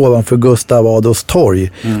alltså ovanför Gustav Adolfs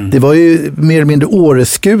torg. Det var ju mer eller mindre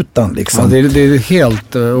Åreskutan liksom. Ja, det är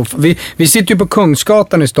helt... Vi sitter ju på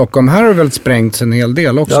Kungsgatan i Stockholm. Här har det väl sprängts en hel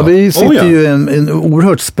del också. Ja, vi sitter ju en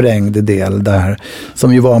oerhört sprängd del där,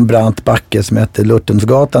 som ju var en brant backe som hette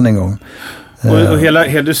Lurtensgatan en gång. Och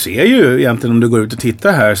hela, du ser ju egentligen, om du går ut och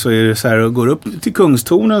tittar här, så är det så här, och går upp till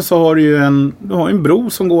Kungstornen så har du ju en bro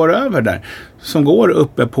som går över där, som går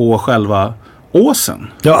uppe på själva åsen.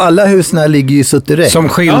 Ja, alla husen ligger ju sutterrätt. Som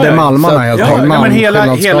skilde Malmarna helt enkelt. Men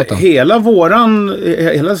hela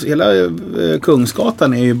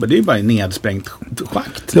Kungsgatan är ju bara en nedsprängt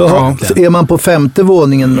schakt. Ja, så är man på 5:e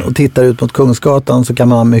våningen och tittar ut mot Kungsgatan så kan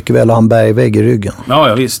man mycket väl ha en bergvägg i ryggen.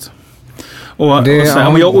 Ja, visst.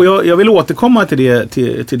 Jag vill återkomma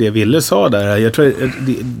till det Ville sa där. Jag tror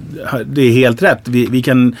det är helt rätt.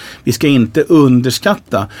 Vi ska inte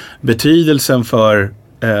underskatta betydelsen för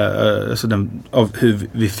av hur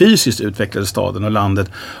vi fysiskt utvecklade staden och landet.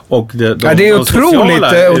 Och det är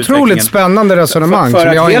otroligt spännande resonemang för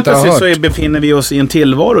som jag inte har hört. Så befinner vi oss i en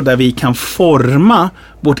tillvaro där vi kan forma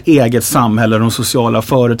vårt eget samhälle och de sociala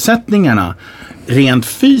förutsättningarna rent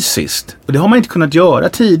fysiskt. Och det har man inte kunnat göra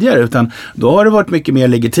tidigare, utan då har det varit mycket mer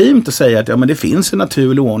legitimt att säga att det finns en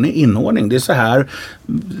naturlig inordning. Det är så här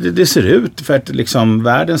det ser ut för att liksom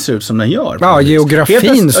världen ser ut som den gör. Ja,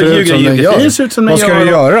 geografin ser ut som den gör. Vad ska du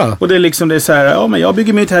göra? Och det är så här, men jag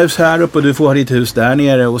bygger mitt hus här uppe och du får ha ditt hus där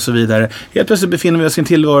nere och så vidare. Helt plötsligt befinner vi oss i en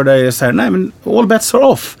tillvaro där det är så här, nej men all bets are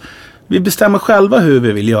off. Vi bestämmer själva hur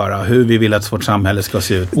vi vill göra, hur vi vill att vårt samhälle ska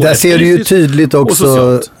se ut. Där ser du ju tydligt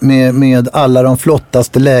också med alla de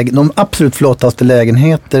de absolut flottaste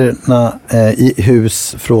lägenheterna i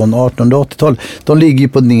hus från 1880-talet. De ligger ju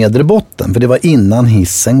på nedre botten, för det var innan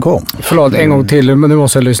hissen kom. Förlåt, en gång till, men nu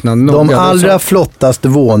måste jag lyssna noga. De allra flottaste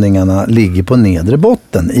våningarna ligger på nedre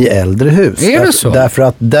botten i äldre hus. Är det så? Därför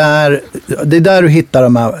att det är där du hittar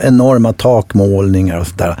de här enorma takmålningar och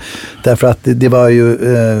sådär. Därför att det var ju,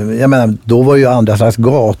 jag menar, då var ju andra slags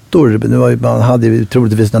gator. Man hade ju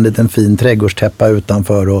troligtvis en liten fin trädgårdstäppa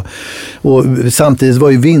utanför. Och samtidigt var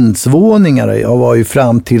ju vindsvåningar var ju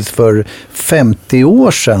fram tills för 50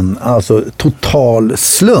 år sedan alltså total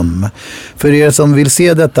slum. För er som vill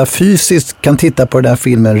se detta fysiskt kan titta på den här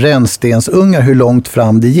filmen Rännstensungar, hur långt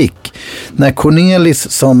fram det gick. När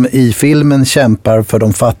Cornelis, som i filmen kämpar för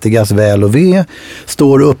de fattigas väl och ve,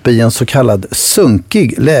 står uppe i en så kallad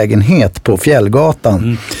sunkig lägenhet på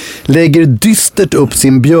Fjällgatan. Lägger dystert upp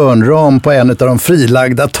sin björnram på en av de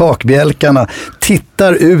frilagda takbjälkarna,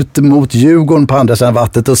 tittar ut mot Djurgården på andra sidan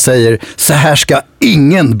vattnet och säger: så här ska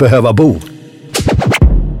ingen behöva bo.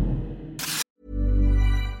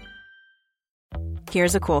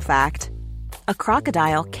 Here's a cool fact. A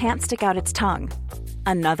crocodile can't stick out its tongue.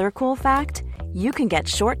 Another cool fact, you can get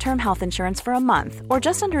short-term health insurance for a month or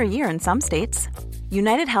just under a year in some states.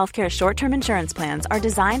 United Healthcare short-term insurance plans are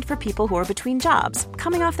designed for people who are between jobs,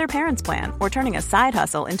 coming off their parents' plan, or turning a side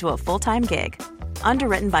hustle into a full-time gig.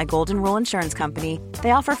 Underwritten by Golden Rule Insurance Company,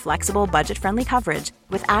 they offer flexible, budget-friendly coverage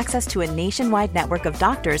with access to a nationwide network of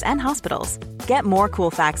doctors and hospitals. Get more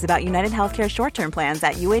cool facts about United Healthcare short-term plans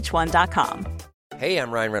at uh1.com. Hey,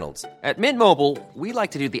 I'm Ryan Reynolds. At Mint Mobile, we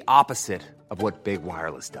like to do the opposite of what Big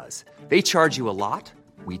Wireless does. They charge you a lot,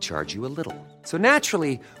 we charge you a little. So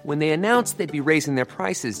naturally, when they announced they'd be raising their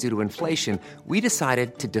prices due to inflation, we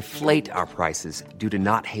decided to deflate our prices due to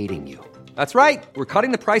not hating you. That's right. We're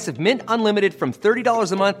cutting the price of Mint Unlimited from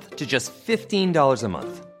 $30 a month to just $15 a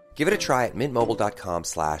month. Give it a try at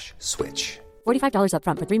mintmobile.com/switch. $45 up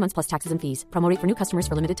front for 3 months plus taxes and fees. Promo rate for new customers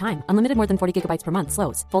for limited time. Unlimited more than 40 gigabytes per month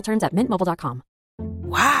slows. Full terms at mintmobile.com.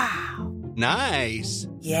 Wow. Nice.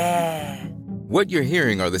 Yeah. What you're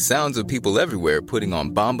hearing are the sounds of people everywhere putting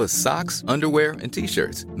on Bombas socks, underwear, and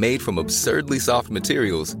T-shirts made from absurdly soft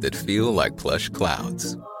materials that feel like plush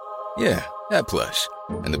clouds. Yeah, that plush.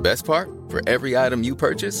 And the best part? For every item you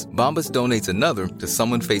purchase, Bombas donates another to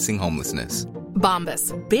someone facing homelessness.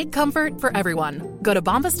 Bombas. Big comfort for everyone. Go to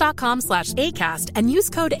bombas.com/ACAST and use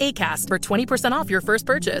code ACAST for 20% off your first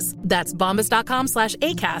purchase. That's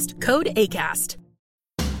bombas.com/ACAST. Code ACAST.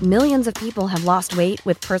 Millions of people have lost weight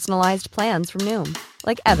with personalized plans from Noom.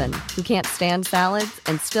 Like Evan, who can't stand salads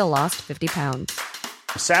and still lost 50 pounds.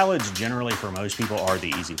 Salads generally for most people are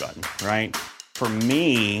the easy button, right? For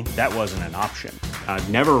me, that wasn't an option. I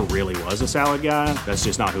never really was a salad guy. That's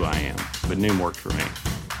just not who I am. But Noom worked for me.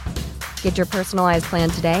 Get your personalized plan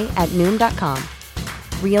today at Noom.com.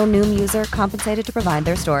 Real Noom user compensated to provide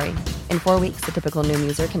their story. In 4 weeks, the typical Noom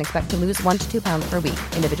user can expect to lose 1 to 2 pounds per week.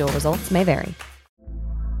 Individual results may vary.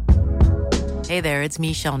 Hey there, it's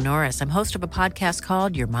Michelle Norris. I'm host of a podcast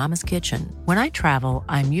called Your Mama's Kitchen. When I travel,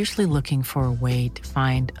 I'm usually looking for a way to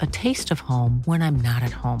find a taste of home when I'm not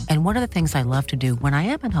at home. And one of the things I love to do when I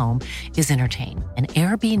am at home is entertain. And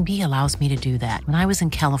Airbnb allows me to do that. When I was in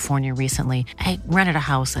California recently, I rented a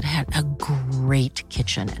house that had a great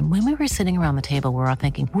kitchen. And when we were sitting around the table, we were all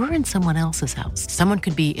thinking, we're in someone else's house. Someone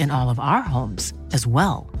could be in all of our homes as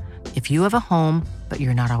well. If you have a home, but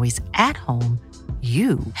you're not always at home,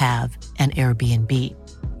 you have an Airbnb.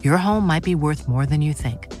 Your home might be worth more than you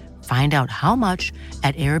think. Find out how much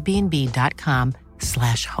at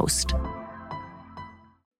airbnb.com/host.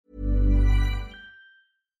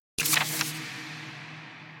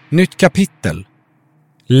 Nytt kapitel.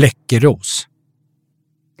 Läckeros.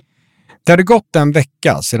 Det hade gått en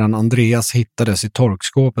vecka sedan Andreas hittades i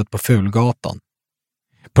torkskåpet på Fulgatan.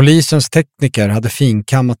 Polisens tekniker hade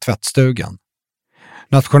finkammat tvättstugan.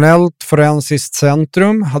 Nationellt forensiskt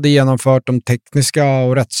centrum hade genomfört de tekniska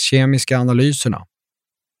och rättskemiska analyserna.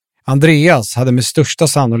 Andreas hade med största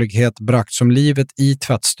sannolikhet bragts om livet i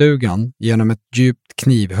tvättstugan genom ett djupt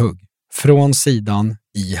knivhugg från sidan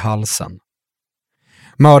i halsen.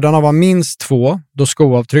 Mördarna var minst 2 då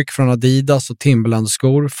skoavtryck från Adidas och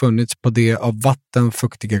Timberland-skor funnits på det av vatten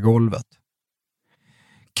fuktiga golvet.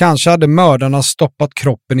 Kanske hade mördarna stoppat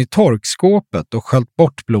kroppen i torkskåpet och sköljt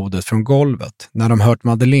bort blodet från golvet när de hört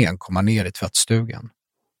Madeleine komma ner i tvättstugan.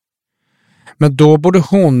 Men då borde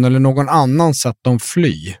hon eller någon annan sett dem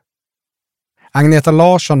fly. Agneta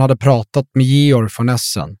Larsson hade pratat med Georg von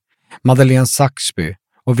Essen, Madeleine Saxby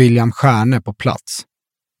och William Stjärne på plats.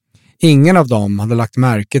 Ingen av dem hade lagt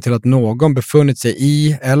märke till att någon befunnit sig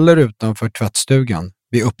i eller utanför tvättstugan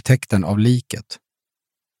vid upptäckten av liket.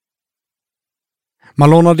 Man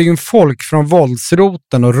lånade in folk från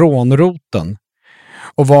våldsroten och rånroten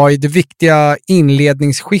och var i det viktiga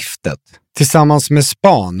inledningsskiftet tillsammans med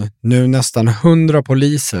span nu nästan 100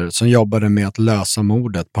 poliser som jobbade med att lösa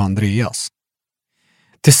mordet på Andreas.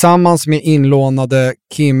 Tillsammans med inlånade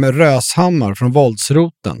Kim Röshammar från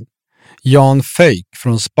våldsroten, Jan Föyk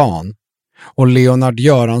från span och Leonard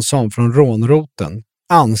Göransson från rånroten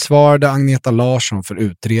ansvarade Agneta Larsson för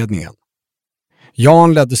utredningen.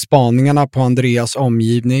 Jan ledde spaningarna på Andreas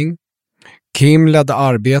omgivning. Kim ledde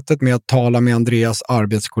arbetet med att tala med Andreas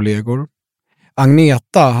arbetskollegor.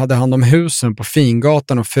 Agneta hade hand om husen på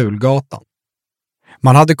Fingatan och Fulgatan.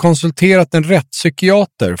 Man hade konsulterat en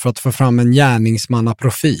rättspsykiater för att få fram en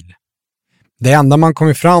gärningsmannaprofil. Det enda man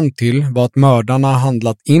kom fram till var att mördarna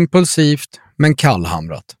handlat impulsivt men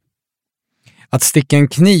kallhamrat. Att sticka en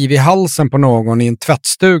kniv i halsen på någon i en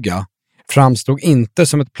tvättstuga framstod inte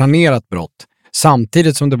som ett planerat brott,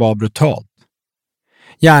 samtidigt som det var brutalt.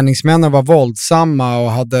 Gärningsmännen var våldsamma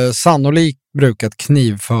och hade sannolikt brukat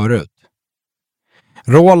kniv förut.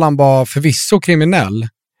 Roland var förvisso kriminell,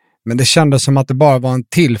 men det kändes som att det bara var en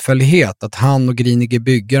tillfällighet att han och grinige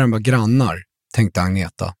byggaren var grannar, tänkte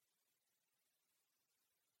Agneta.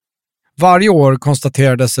 Varje år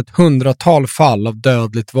konstaterades ett 100-tal fall av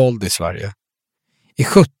dödligt våld i Sverige. I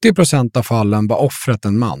 70% av fallen var offret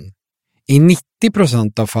en man. I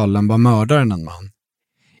 90% av fallen var mördaren en man.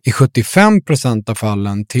 I 75% av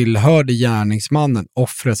fallen tillhörde gärningsmannen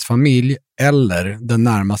offrets familj eller den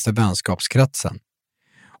närmaste vänskapskretsen.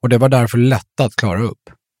 Och det var därför lätt att klara upp.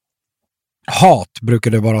 Hat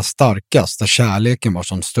brukade vara starkast där kärleken var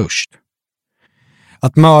som störst.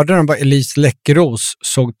 Att mördaren var Elise Läckeros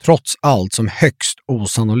såg trots allt som högst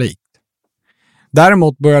osannolikt.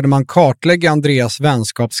 Däremot började man kartlägga Andreas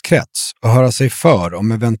vänskapskrets och höra sig för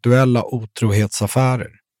om eventuella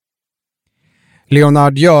otrohetsaffärer.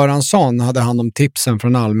 Leonard Göransson hade hand om tipsen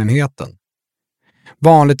från allmänheten.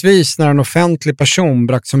 Vanligtvis när en offentlig person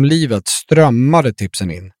bragts om livet strömmade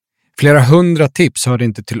tipsen in. Flera 100 tips hörde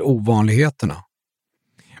inte till ovanligheterna.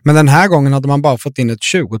 Men den här gången hade man bara fått in ett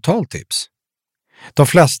 20-tal tips. De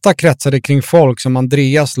flesta kretsade kring folk som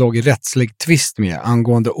Andreas låg i rättslig tvist med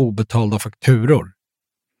angående obetalda fakturor.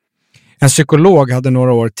 En psykolog hade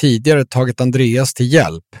några år tidigare tagit Andreas till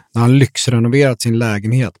hjälp när han lyxrenoverat sin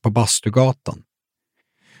lägenhet på Bastugatan.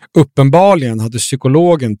 Uppenbarligen hade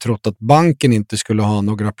psykologen trott att banken inte skulle ha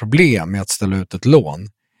några problem med att ställa ut ett lån,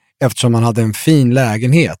 eftersom han hade en fin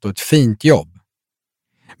lägenhet och ett fint jobb.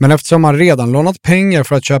 Men eftersom han redan lånat pengar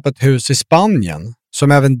för att köpa ett hus i Spanien,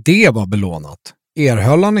 som även det var belånat,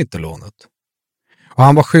 erhöll han inte lånet. Och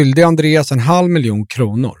han var skyldig Andreas 500 000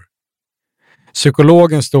 kronor.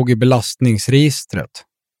 Psykologen stod i belastningsregistret.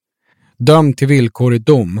 Dömd till villkorlig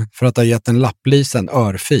dom för att ha gett en lapplisa en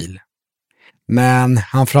örfil. Men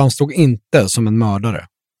han framstod inte som en mördare.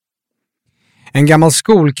 En gammal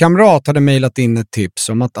skolkamrat hade mejlat in ett tips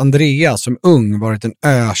om att Andreas som ung varit en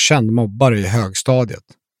ökänd mobbare i högstadiet.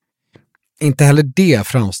 Inte heller det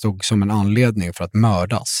framstod som en anledning för att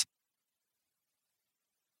mördas.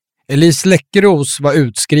 Elise Läckeros var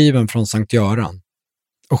utskriven från Sankt Göran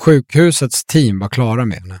och sjukhusets team var klara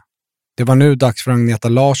med henne. Det var nu dags för Agneta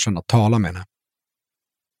Larsson att tala med henne.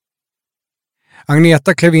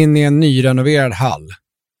 Agneta klev in i en nyrenoverad hall.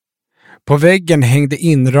 På väggen hängde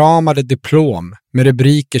inramade diplom med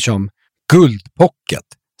rubriker som Guldpocket,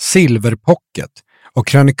 Silverpocket och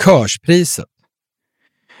Krönikörspriset.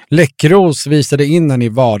 Läckeros visade in henne i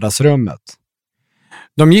vardagsrummet.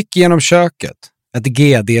 De gick genom köket, ett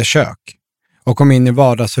GD-kök, och kom in i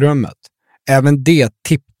vardagsrummet. Även det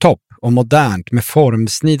tipptopp och modernt med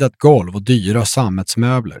formsnidat golv och dyra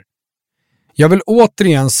sammetsmöbler. Jag vill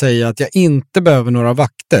återigen säga att jag inte behöver några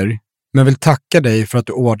vakter, men vill tacka dig för att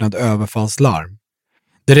du ordnade överfallslarm.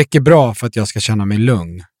 Det räcker bra för att jag ska känna mig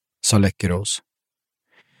lugn, sa Läckeros.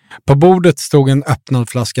 På bordet stod en öppnad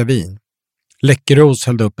flaska vin. Läckeros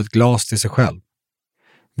hällde upp ett glas till sig själv.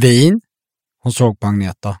 Vin? Hon såg på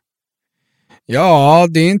Agneta. Ja,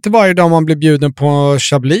 det är inte varje dag man blir bjuden på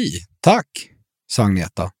Chablis. Tack, sa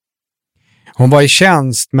Agneta. Hon var i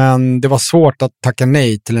tjänst, men det var svårt att tacka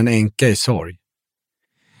nej till en änka i sorg.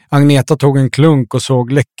 Agneta tog en klunk och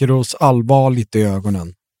såg Läckeros allvarligt i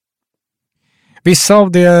ögonen. Vissa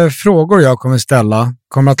av de frågor jag kommer ställa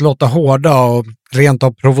kommer att låta hårda och rent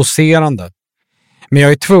av provocerande. Men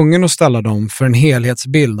jag är tvungen att ställa dem för en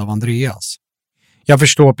helhetsbild av Andreas. Jag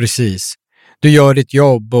förstår precis. Du gör ditt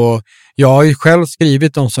jobb och jag har ju själv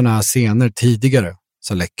skrivit om sådana här scener tidigare,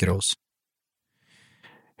 sa Läckeros.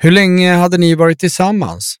 Hur länge hade ni varit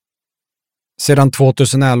tillsammans? Sedan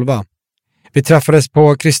 2011. Vi träffades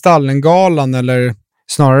på Kristallengalan, eller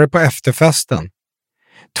snarare på efterfesten.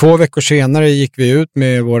 2 veckor senare gick vi ut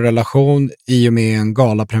med vår relation i och med en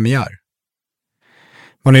galapremiär.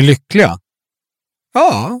 Var ni lyckliga?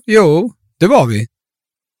 Ja, jo, det var vi.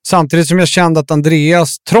 Samtidigt som jag kände att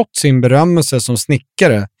Andreas, trots sin berömmelse som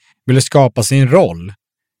snickare, ville skapa sin roll.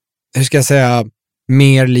 Hur ska jag säga,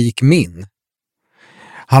 mer lik min.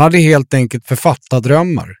 Han hade helt enkelt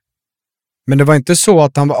författardrömmar. Men det var inte så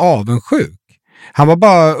att han var avundsjuk. Han var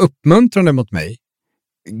bara uppmuntrande mot mig.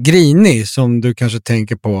 Grinig, som du kanske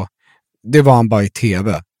tänker på, det var han bara i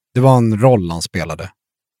tv. Det var en roll han spelade.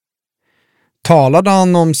 Talade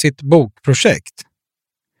han om sitt bokprojekt?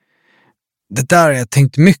 Det där har jag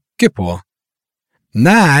tänkt mycket på.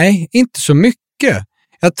 Nej, inte så mycket.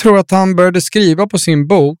 Jag tror att han började skriva på sin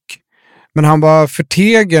bok, men han var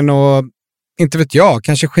förtegen och, inte vet jag,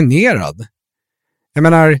 kanske generad. Jag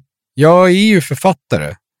menar, jag är ju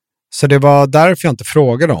författare, så det var därför jag inte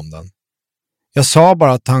frågade om den. Jag sa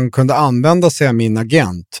bara att han kunde använda sig av min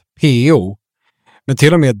agent, PO, men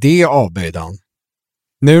till och med det avböjde han.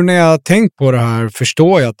 Nu när jag tänkt på det här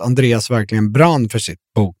förstår jag att Andreas verkligen brann för sitt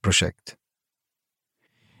bokprojekt.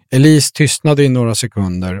 Elise tystnade i några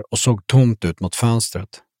sekunder och såg tomt ut mot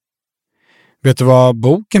fönstret. Vet du vad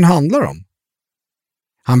boken handlar om?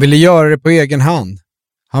 Han ville göra det på egen hand.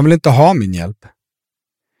 Han vill inte ha min hjälp.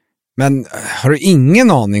 Men har du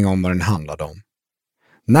ingen aning om vad den handlade om?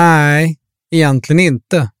 Nej, egentligen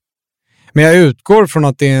inte. Men jag utgår från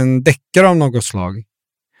att det är en deckare av något slag.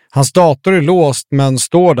 Hans dator är låst men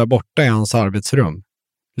står där borta i hans arbetsrum.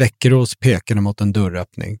 Läckeros pekade mot en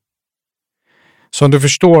dörröppning. Som du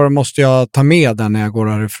förstår måste jag ta med den när jag går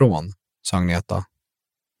härifrån, sa Agneta.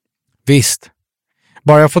 Visst.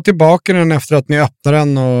 Bara jag får tillbaka den efter att ni öppnar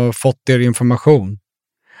den och fått er information.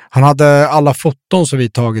 Han hade alla foton som vi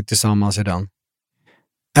tagit tillsammans i den.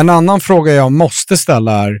 En annan fråga jag måste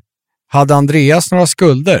ställa är, hade Andreas några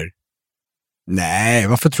skulder? Nej,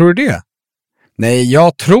 varför tror du det? Nej,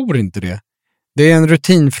 jag tror inte det. Det är en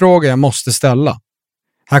rutinfråga jag måste ställa.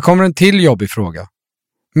 Här kommer en till jobbig fråga.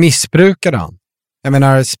 Missbrukade han? Jag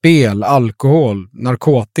menar spel, alkohol,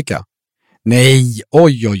 narkotika. Nej,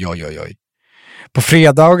 oj. På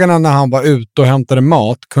fredagarna när han var ute och hämtade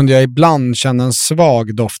mat kunde jag ibland känna en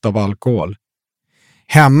svag doft av alkohol.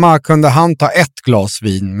 Hemma kunde han ta 1 glas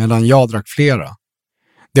vin medan jag drack flera.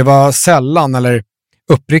 Det var sällan, eller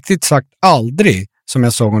uppriktigt sagt aldrig, som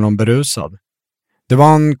jag såg honom berusad. Det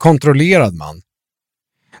var en kontrollerad man.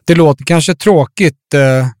 Det låter kanske tråkigt,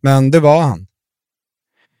 men det var han.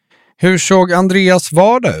 Hur såg Andreas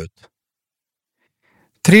vardag ut?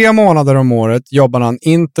 3 månader om året jobbade han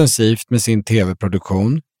intensivt med sin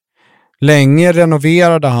tv-produktion. Länge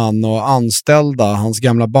renoverade han och anställde hans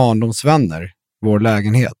gamla barndomsvänner, vår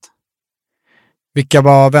lägenhet. Vilka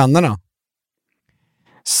var vännerna?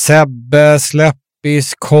 Sebbe,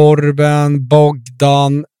 Släppis, Korven,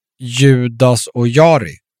 Bogdan, Judas och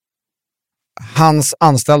Jari. Hans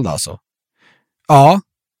anställda alltså. Ja.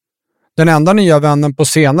 Den enda nya vännen på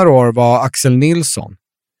senare år var Axel Nilsson.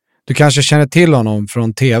 Du kanske känner till honom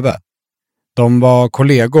från tv. De var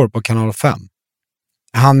kollegor på kanal 5.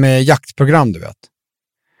 Han med jaktprogram, du vet.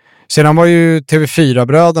 Sedan var ju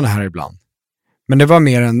TV4-bröderna här ibland. Men det var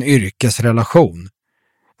mer en yrkesrelation.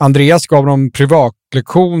 Andreas gav dem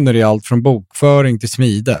privatlektioner i allt från bokföring till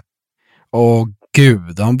smide. Och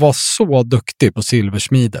gud, han var så duktig på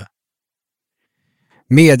silversmide.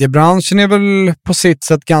 Mediebranschen är väl på sitt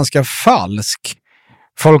sätt ganska falsk.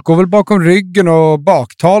 Folk går väl bakom ryggen och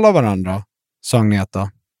baktalar varandra, sa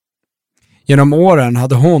Agneta. Genom åren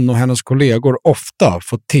hade hon och hennes kollegor ofta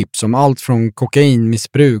fått tips om allt från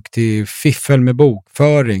kokainmissbruk till fiffel med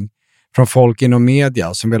bokföring från folk inom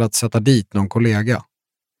media som velat sätta dit någon kollega.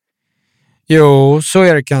 Jo, så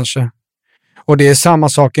är det kanske. Och det är samma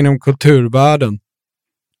sak inom kulturvärlden.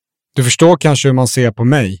 Du förstår kanske hur man ser på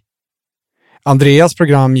mig. Andreas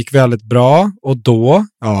program gick väldigt bra och då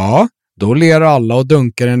ler alla och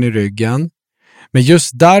dunkar en i ryggen. Men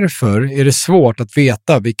just därför är det svårt att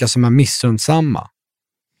veta vilka som är missundsamma.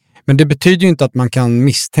 Men det betyder ju inte att man kan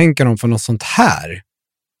misstänka dem för något sånt här,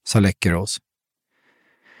 sa Läckeros.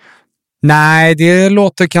 Nej, det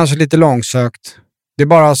låter kanske lite långsökt. Det är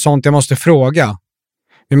bara sånt jag måste fråga.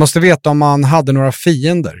 Vi måste veta om man hade några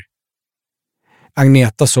fiender.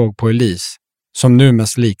 Agneta såg på Elise, som nu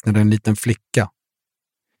mest liknade en liten flicka.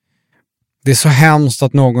 Det är så hemskt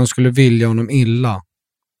att någon skulle vilja honom illa.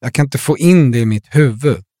 Jag kan inte få in det i mitt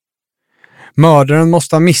huvud. Mördaren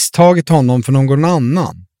måste ha misstagit honom för någon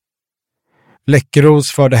annan.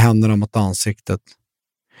 Läckeros förde händerna mot ansiktet.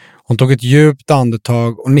 Hon tog ett djupt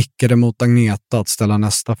andetag och nickade mot Agneta att ställa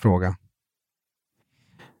nästa fråga.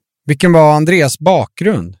 Vilken var Andreas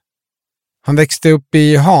bakgrund? Han växte upp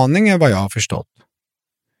i Haninge vad jag har förstått.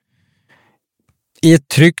 I ett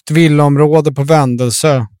tryggt villaområde på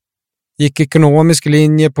Vändelsö. Gick ekonomisk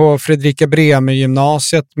linje på Fredrika Bremer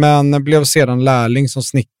gymnasiet men blev sedan lärling som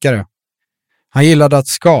snickare. Han gillade att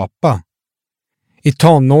skapa. I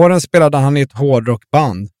tonåren spelade han i ett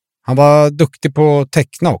hårdrockband. Han var duktig på att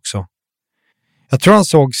teckna också. Jag tror han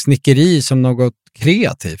såg snickeri som något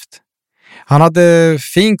kreativt. Han hade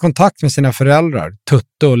fin kontakt med sina föräldrar,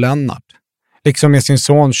 Tutte och Lennart. Liksom med sin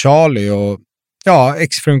son Charlie och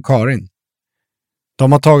exfrun Karin.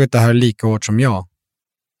 De har tagit det här lika hårt som jag.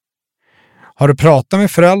 Har du pratat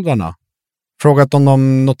med föräldrarna? Frågat om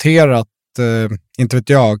de noterat, inte vet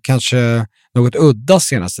jag, kanske något udda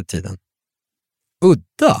senaste tiden?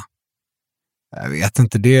 Udda? Jag vet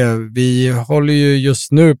inte det. Vi håller ju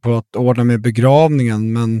just nu på att ordna med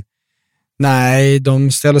begravningen, men nej,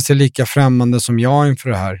 de ställer sig lika främmande som jag inför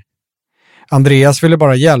det här. Andreas ville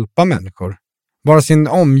bara hjälpa människor. Vara sin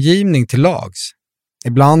omgivning till lags.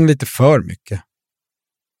 Ibland lite för mycket.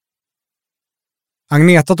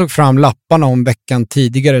 Agneta tog fram lapparna om veckan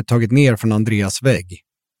tidigare tagit ner från Andreas vägg.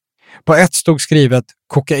 På ett stod skrivet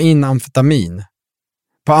kokain, amfetamin.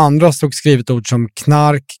 På andra stod skrivet ord som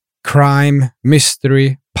knark, crime,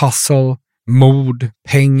 mystery, puzzle, mord,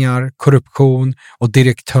 pengar, korruption och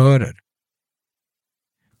direktörer.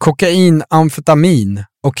 Kokain, amfetamin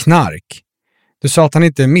och knark. Du sa att han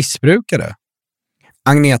inte missbrukade.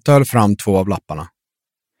 Agneta höll fram 2 av lapparna.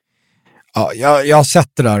 Ja, jag har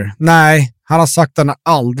sett det där. Nej, han har sagt att han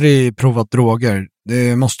aldrig provat droger.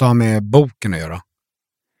 Det måste ha med boken att göra.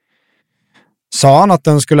 Sa han att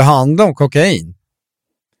den skulle handla om kokain?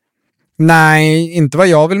 Nej, inte vad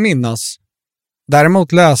jag vill minnas.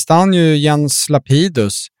 Däremot läste han ju Jens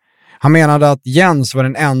Lapidus. Han menade att Jens var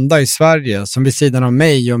den enda i Sverige som vid sidan av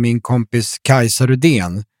mig och min kompis Kajsa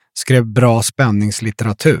Rudén skrev bra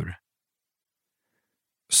spänningslitteratur.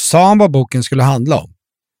 Sa han vad boken skulle handla om?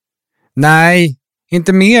 Nej,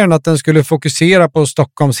 inte mer än att den skulle fokusera på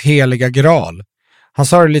Stockholms heliga graal. Han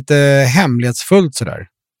sa det lite hemlighetsfullt sådär.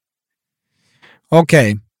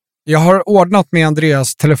 Okej, jag har ordnat med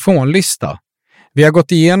Andreas telefonlista. Vi har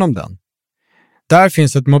gått igenom den. Där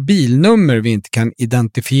finns ett mobilnummer vi inte kan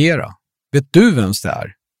identifiera. Vet du vems det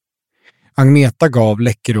är? Agneta gav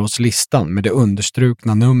Läckerås listan med det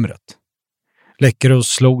understrukna numret. Läckerås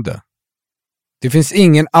slog det. Det finns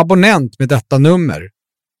ingen abonnent med detta nummer,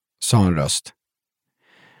 sa en röst.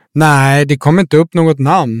 Nej, det kommer inte upp något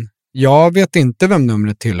namn. Jag vet inte vem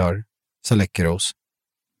numret tillhör, sa Läckerås.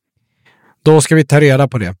 Då ska vi ta reda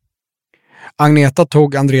på det. Agneta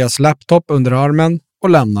tog Andreas laptop under armen och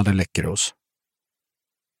lämnade Läckerås.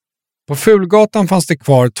 På Fulgatan fanns det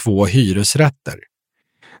kvar 2 hyresrätter.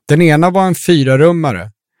 Den ena var en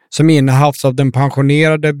 4-rummare som innehafts av den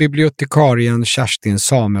pensionerade bibliotekarien Kerstin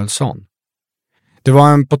Samuelsson. Det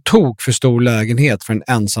var en på tok för stor lägenhet för en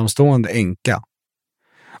ensamstående änka.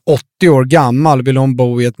 80 år gammal ville hon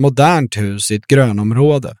bo i ett modernt hus i ett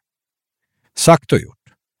grönområde. Sagt och gjort.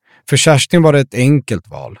 För Kerstin var det ett enkelt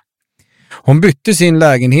val. Hon bytte sin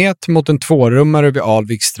lägenhet mot en 2-rummare vid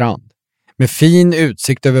Alviks strand. Med fin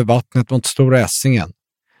utsikt över vattnet mot Stora Essingen.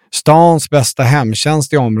 Stans bästa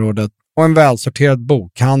hemtjänst i området och en välsorterad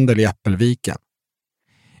bokhandel i Äppelviken.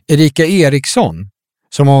 Erika Eriksson,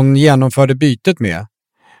 som hon genomförde bytet med,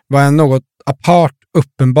 var en något apart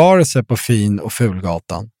uppenbarelse på Fin- och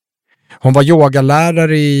Fulgatan. Hon var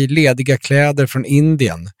yogalärare i lediga kläder från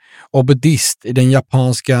Indien och buddhist i den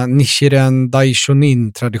japanska Nichiren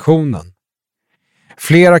Daishonin-traditionen.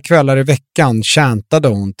 Flera kvällar i veckan chantade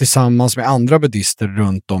hon tillsammans med andra buddhister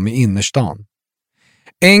runt om i innerstan.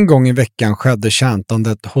 En gång i veckan skedde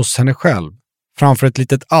chantandet hos henne själv, framför ett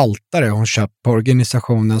litet altare hon köpt på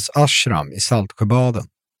organisationens ashram i Saltsjöbaden.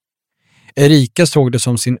 Erika såg det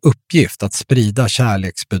som sin uppgift att sprida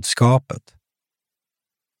kärleksbudskapet.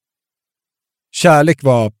 Kärlek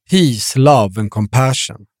var peace, love and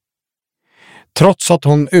compassion. Trots att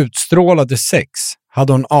hon utstrålade sex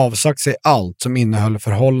hade hon avsagt sig allt som innehöll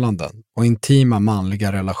förhållanden och intima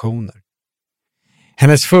manliga relationer.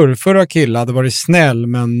 Hennes förrförra kille hade varit snäll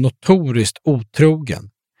men notoriskt otrogen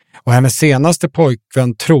och hennes senaste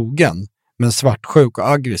pojkvän trogen men svartsjuk och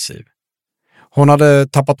aggressiv. Hon hade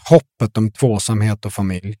tappat hoppet om tvåsamhet och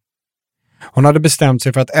familj. Hon hade bestämt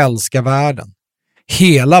sig för att älska världen.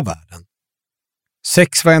 Hela världen.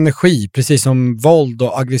 Sex var energi, precis som våld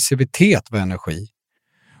och aggressivitet var energi.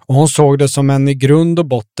 Och hon såg det som en i grund och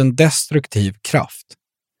botten destruktiv kraft.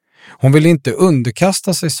 Hon ville inte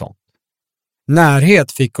underkasta sig sånt.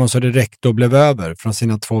 Närhet fick hon så det räckte och blev över från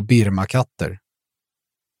sina 2 Birma-katter.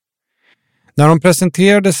 När hon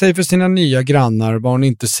presenterade sig för sina nya grannar var hon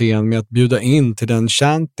inte sen med att bjuda in till den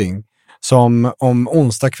chanting som om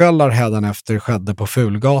onsdagskvällar hädanefter skedde på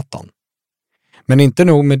Fulgatan. Men inte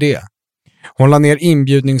nog med det. Hon la ner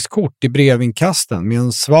inbjudningskort i brevinkasten med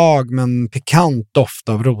en svag men pikant doft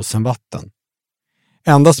av rosenvatten.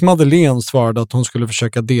 Endast Madeleine svarade att hon skulle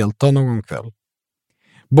försöka delta någon kväll.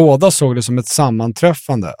 Båda såg det som ett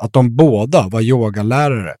sammanträffande att de båda var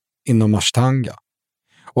yogalärare inom Ashtanga.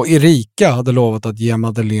 Och Erika hade lovat att ge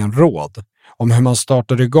Madeleine råd om hur man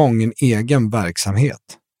startade igång en egen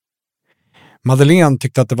verksamhet. Madeleine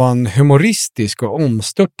tyckte att det var en humoristisk och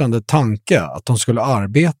omstörtande tanke att hon skulle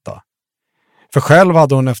arbeta. För själv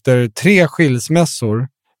hade hon efter 3 skilsmässor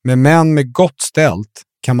med män med gott ställt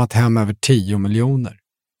kammat hem över 10 miljoner.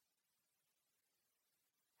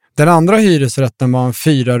 Den andra hyresrätten var en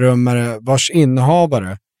 4-rummare vars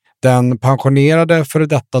innehavare, den pensionerade före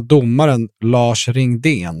detta domaren Lars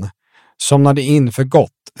Ringdén, somnade in för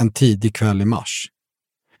gott en tidig kväll i mars.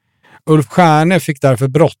 Ulf Stjärne fick därför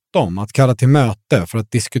bråttom att kalla till möte för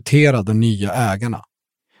att diskutera de nya ägarna.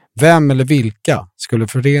 Vem eller vilka skulle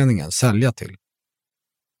föreningen sälja till?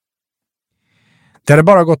 Det hade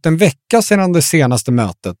bara gått en vecka sedan det senaste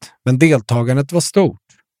mötet, men deltagandet var stort.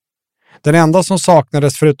 Den enda som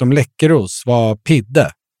saknades förutom Läckeros var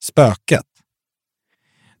Pidde, spöket.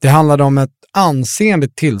 Det handlade om ett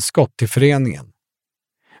ansenligt tillskott till föreningen.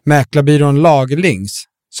 Mäklarbyrån Lagerlings,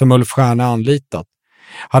 som Ulf Stjärne anlitat,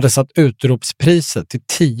 hade satt utropspriset till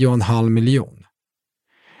 10,5 miljoner.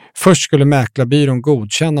 Först skulle mäklarbyrån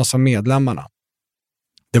godkännas av medlemmarna.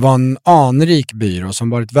 Det var en anrik byrå som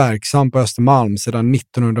varit verksam på Östermalm sedan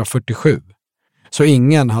 1947, så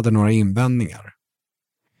ingen hade några invändningar.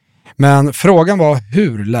 Men frågan var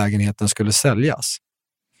hur lägenheten skulle säljas.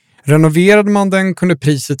 Renoverade man den kunde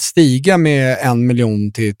priset stiga med 1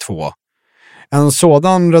 miljon till 2. En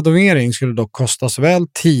sådan renovering skulle dock kosta såväl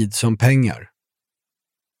tid som pengar.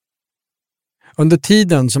 Under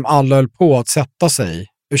tiden som alla höll på att sätta sig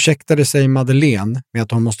ursäktade sig Madeleine med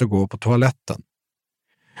att hon måste gå på toaletten.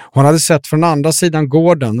 Hon hade sett från andra sidan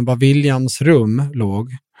gården var Williams rum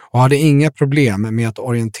låg och hade inga problem med att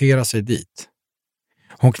orientera sig dit.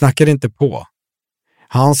 Hon knackade inte på.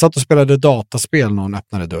 Han satt och spelade dataspel när hon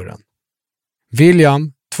öppnade dörren.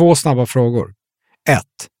 William, 2 snabba frågor. 1.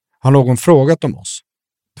 Har någon frågat om oss?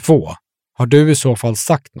 2. Har du i så fall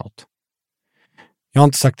sagt något? Jag har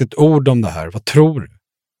inte sagt ett ord om det här, vad tror du?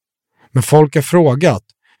 Men folk har frågat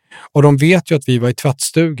och de vet ju att vi var i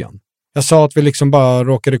tvättstugan. Jag sa att vi liksom bara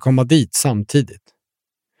råkade komma dit samtidigt.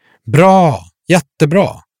 Bra, jättebra.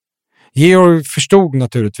 Georg förstod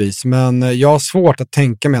naturligtvis, men jag har svårt att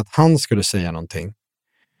tänka mig att han skulle säga någonting.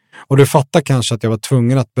 Och du fattar kanske att jag var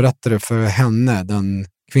tvungen att berätta det för henne, den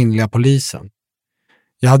kvinnliga polisen.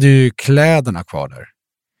 Jag hade ju kläderna kvar där.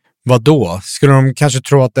 Vad då? Skulle de kanske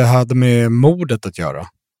tro att det hade med mordet att göra?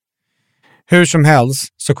 Hur som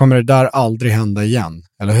helst så kommer det där aldrig hända igen,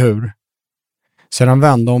 eller hur? Sedan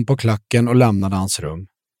vände hon på klacken och lämnade hans rum.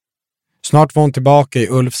 Snart var hon tillbaka i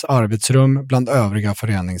Ulfs arbetsrum bland övriga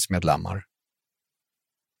föreningsmedlemmar.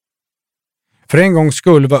 För en gångs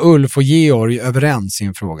skull var Ulf och Georg överens i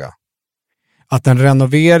en fråga. Att en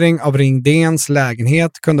renovering av Ringdéns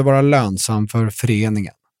lägenhet kunde vara lönsam för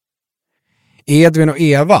föreningen. Edvin och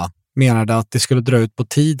Eva menade att det skulle dra ut på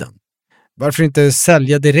tiden. Varför inte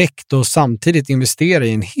sälja direkt och samtidigt investera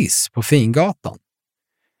i en hiss på Fingatan?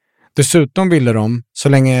 Dessutom ville de, så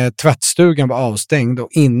länge tvättstugan var avstängd och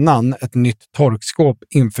innan ett nytt torkskåp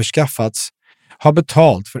införskaffats, ha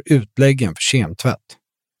betalt för utläggen för kemtvätt.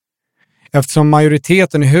 Eftersom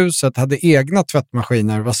majoriteten i huset hade egna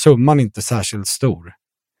tvättmaskiner var summan inte särskilt stor.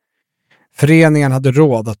 Föreningen hade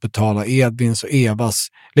råd att betala Edvins och Evas,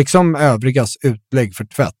 liksom övrigas utlägg för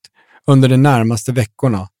tvätt under de närmaste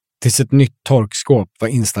veckorna tills ett nytt torkskåp var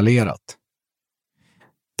installerat.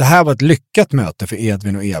 Det här var ett lyckat möte för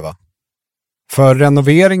Edvin och Eva. För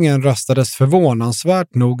renoveringen röstades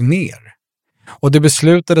förvånansvärt nog ner. Och det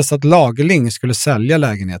beslutades att Lagerling skulle sälja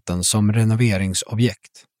lägenheten som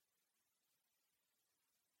renoveringsobjekt.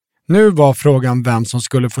 Nu var frågan vem som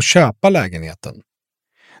skulle få köpa lägenheten.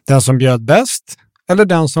 Den som bjöd bäst eller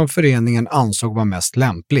den som föreningen ansåg var mest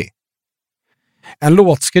lämplig. En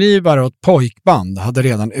låtskrivare och ett pojkband hade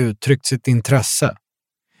redan uttryckt sitt intresse.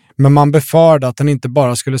 Men man befarade att han inte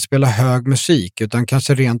bara skulle spela hög musik utan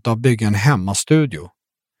kanske rent av bygga en hemmastudio.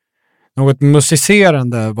 Något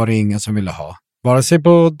musicerande var det ingen som ville ha, vare sig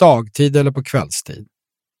på dagtid eller på kvällstid.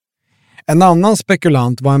 En annan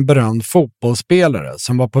spekulant var en berömd fotbollsspelare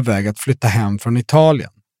som var på väg att flytta hem från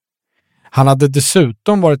Italien. Han hade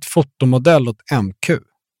dessutom varit fotomodell åt MQ.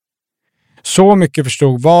 Så mycket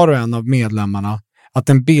förstod var och en av medlemmarna att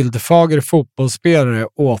en bildfager fotbollsspelare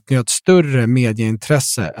åtnjöt större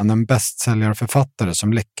medieintresse än en bästsäljarförfattare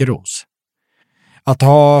som Läckeros. Att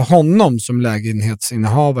ha honom som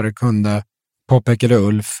lägenhetsinnehavare kunde, påpekade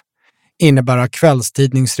Ulf, innebära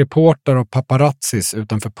kvällstidningsreporter och paparazzis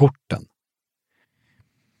utanför porten.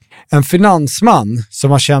 En finansman som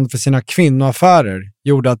var känd för sina kvinnoaffärer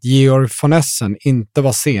gjorde att Georg von Essen inte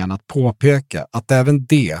var sen att påpeka att även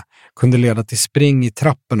det kunde leda till spring i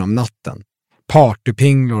trappen om natten,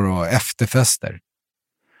 partypinglor och efterfester.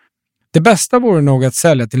 Det bästa vore nog att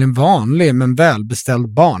sälja till en vanlig men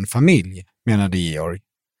välbeställd barnfamilj, menade Georg.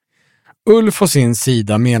 Ulf å sin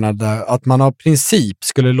sida menade att man av princip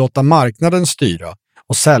skulle låta marknaden styra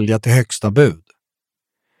och sälja till högsta bud.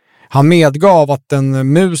 Han medgav att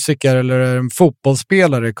en musiker eller en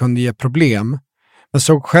fotbollsspelare kunde ge problem, men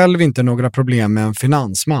såg själv inte några problem med en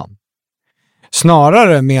finansman.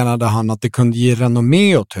 Snarare menade han att det kunde ge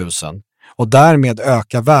renommé åt husen och därmed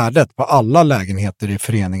öka värdet på alla lägenheter i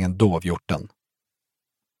föreningen Dovhjorten.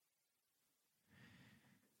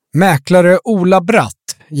 Mäklare Ola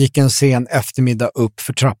Bratt gick en sen eftermiddag upp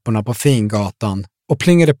för trapporna på Fingatan och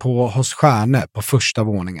plingade på hos Stjärne på första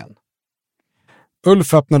våningen.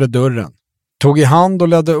 Ulf öppnade dörren, tog i hand och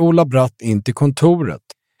ledde Ola Bratt in till kontoret,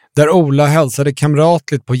 där Ola hälsade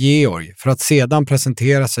kamratligt på Georg för att sedan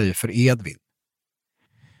presentera sig för Edvin.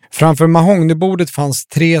 Framför mahognybordet fanns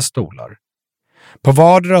 3 stolar. På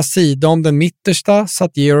vardera sida om den mittersta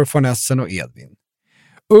satt Georg von Essen och Edvin.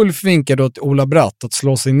 Ulf vinkade åt Ola Bratt att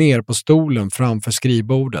slå sig ner på stolen framför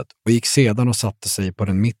skrivbordet och gick sedan och satte sig på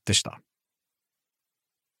den mittersta.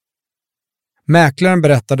 Mäklaren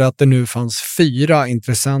berättade att det nu fanns 4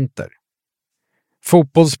 intressenter.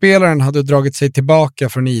 Fotbollsspelaren hade dragit sig tillbaka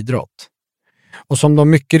från idrott. Och som de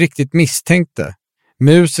mycket riktigt misstänkte,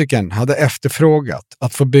 musikern hade efterfrågat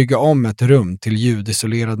att få bygga om ett rum till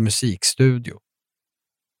ljudisolerad musikstudio.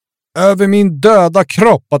 Över min döda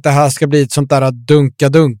kropp att det här ska bli ett sånt där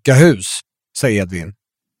dunka-dunka-hus, sa Edvin.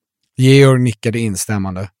 Georg nickade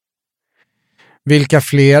instämmande. Vilka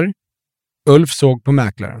fler? Ulf såg på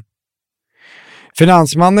mäklaren.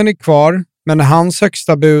 Finansmannen är kvar, men hans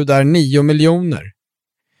högsta bud är 9 miljoner.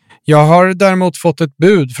 Jag har däremot fått ett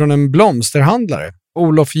bud från en blomsterhandlare,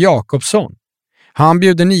 Olof Jakobsson. Han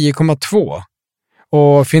bjuder 9,2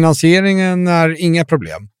 och finansieringen är inga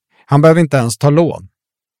problem. Han behöver inte ens ta lån.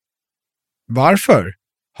 Varför?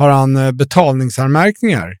 Har han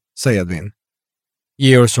betalningsanmärkningar, sa Edvin.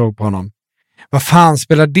 Georg såg på honom. Vad fan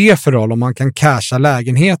spelar det för roll om man kan casha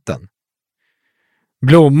lägenheten?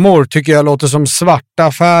 Blommor tycker jag låter som svarta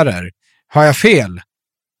affärer. Har jag fel?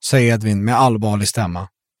 Säger Edvin med allvarlig stämma.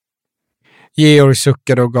 Georg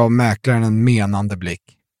suckade och gav mäklaren en menande blick.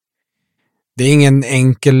 Det är ingen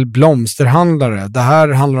enkel blomsterhandlare. Det här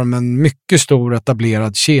handlar om en mycket stor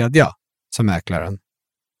etablerad kedja, sa mäklaren.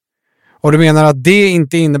 Och du menar att det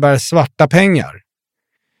inte innebär svarta pengar?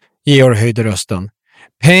 Georg höjde rösten.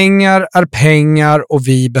 Pengar är pengar och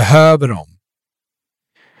vi behöver dem.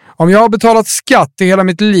 Om jag har betalat skatt i hela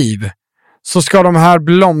mitt liv så ska de här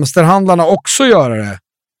blomsterhandlarna också göra det,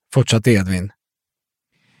 fortsatte Edvin.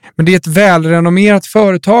 Men det är ett välrenommerat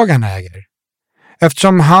företag han äger.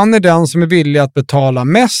 Eftersom han är den som är villig att betala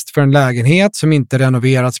mest för en lägenhet som inte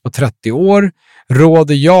renoverats på 30 år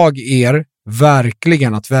råder jag er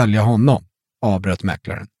verkligen att välja honom, avbröt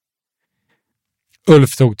mäklaren.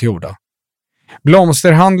 Ulf tog till orda.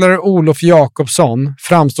 Blomsterhandlare Olof Jakobsson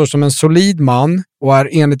framstår som en solid man och är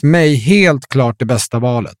enligt mig helt klart det bästa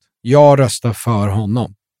valet. Jag röstar för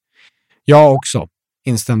honom. Jag också,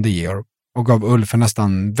 instämde Georg och gav Ulf en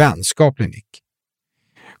nästan vänskaplig nick.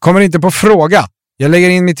 Kommer inte på fråga. Jag lägger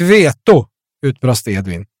in mitt veto, utbrast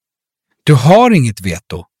Edvin. Du har inget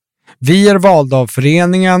veto. Vi är valda av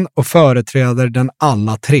föreningen och företräder den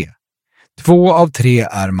alla 3. 2 av 3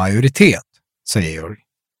 är majoritet, säger Georg.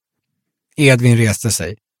 Edvin reste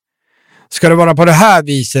sig. Ska det vara på det här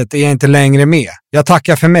viset är jag inte längre med. Jag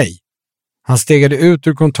tackar för mig. Han stegade ut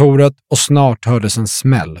ur kontoret och snart hördes en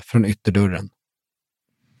smäll från ytterdörren.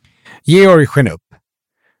 Georg sken upp.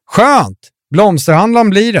 Skönt! Blomsterhandlaren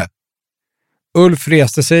blir det. Ulf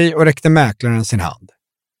reste sig och räckte mäklaren sin hand.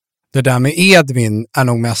 Det där med Edvin är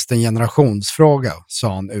nog mest en generationsfråga,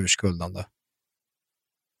 sa han urskuldande.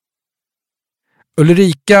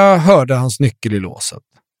 Ulrika hörde hans nyckel i låset.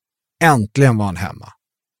 Äntligen var han hemma.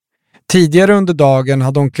 Tidigare under dagen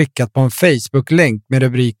hade hon klickat på en Facebook-länk med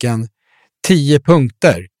rubriken 10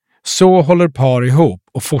 punkter. Så håller par ihop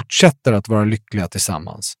och fortsätter att vara lyckliga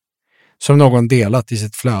tillsammans. Som någon delat i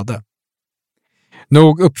sitt flöde.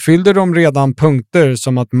 Nog uppfyllde de redan punkter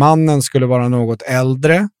som att mannen skulle vara något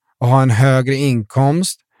äldre och ha en högre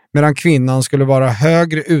inkomst medan kvinnan skulle vara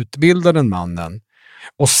högre utbildad än mannen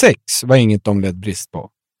Och sex var inget de led brist på.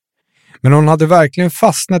 Men hon hade verkligen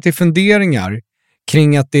fastnat i funderingar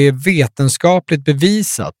kring att det är vetenskapligt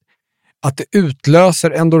bevisat att det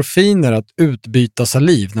utlöser endorfiner att utbyta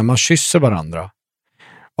saliv när man kysser varandra.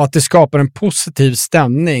 Och att det skapar en positiv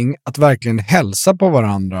stämning att verkligen hälsa på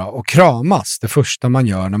varandra och kramas det första man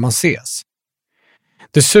gör när man ses.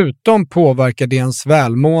 Dessutom påverkar det ens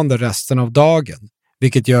välmående resten av dagen,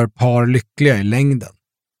 vilket gör par lyckliga i längden.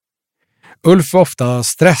 Ulf var ofta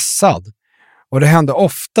stressad och det hände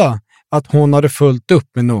ofta att hon hade fullt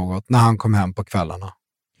upp med något när han kom hem på kvällarna.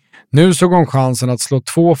 Nu såg hon chansen att slå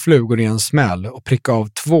 2 flugor i en smäll och pricka av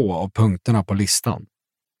 2 av punkterna på listan.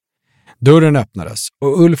 Dörren öppnades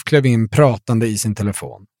och Ulf klev in pratande i sin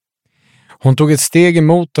telefon. Hon tog ett steg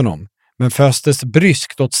emot honom men föstes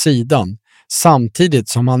bryskt åt sidan samtidigt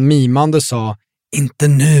som han mimande sa "Inte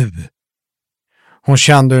nu". Hon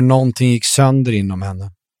kände hur någonting gick sönder inom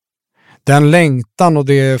henne. Den längtan och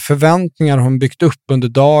de förväntningar hon byggt upp under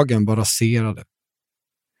dagen var raserade.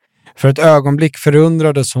 För ett ögonblick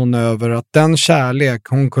förundrades hon över att den kärlek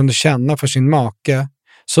hon kunde känna för sin make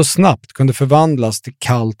så snabbt kunde förvandlas till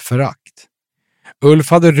kallt förakt. Ulf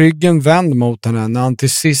hade ryggen vänd mot henne när han till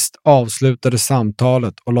sist avslutade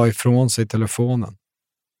samtalet och la ifrån sig telefonen.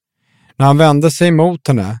 När han vände sig mot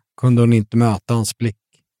henne kunde hon inte möta hans blick.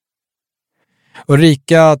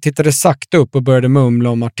 Ulrika tittade sakta upp och började mumla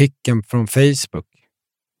om artikeln från Facebook.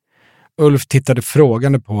 Ulf tittade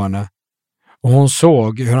frågande på henne och hon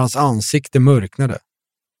såg hur hans ansikte mörknade.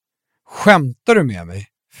 Skämtar du med mig?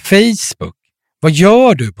 Facebook? Vad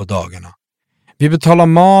gör du på dagarna? Vi betalar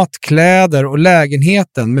mat, kläder och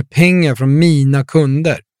lägenheten med pengar från mina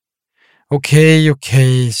kunder.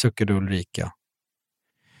 Okej, suckade Ulrika.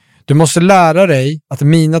 Du måste lära dig att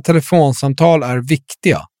mina telefonsamtal är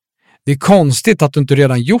viktiga. Det är konstigt att du inte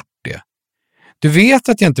redan gjort det. Du vet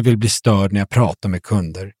att jag inte vill bli störd när jag pratar med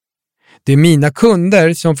kunder. Det är mina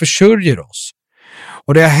kunder som försörjer oss.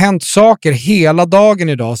 Och det har hänt saker hela dagen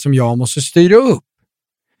idag som jag måste styra upp.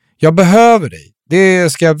 Jag behöver dig, det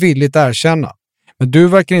ska jag villigt erkänna. Men du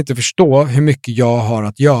verkar inte förstå hur mycket jag har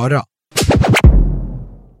att göra.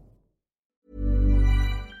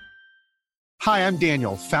 Hi, I'm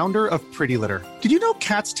Daniel, founder of Pretty Litter. Did you know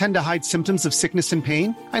cats tend to hide symptoms of sickness and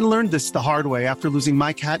pain? I learned this the hard way after losing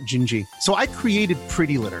my cat, Gingy. So I created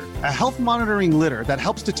Pretty Litter, a health monitoring litter that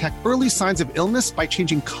helps detect early signs of illness by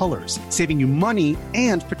changing colors, saving you money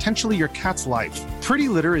and potentially your cat's life. Pretty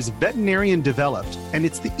Litter is veterinarian developed, and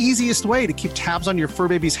it's the easiest way to keep tabs on your fur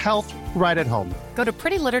baby's health right at home. Go to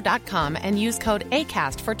prettylitter.com and use code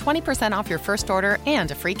ACAST for 20% off your first order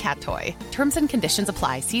and a free cat toy. Terms and conditions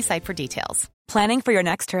apply. See site for details. Planning for your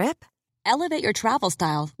next trip? Elevate your travel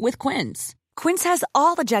style with Quince. Quince has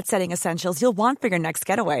all the jet-setting essentials you'll want for your next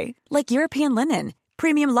getaway, like European linen,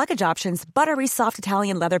 premium luggage options, buttery soft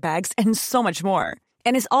Italian leather bags, and so much more.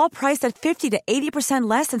 And is all priced at 50 to 80%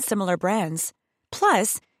 less than similar brands.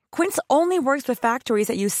 Plus, Quince only works with factories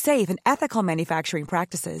that use safe and ethical manufacturing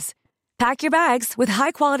practices. Pack your bags with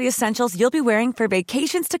high-quality essentials you'll be wearing for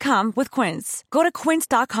vacations to come with Quince. Go to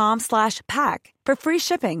quince.com/pack for free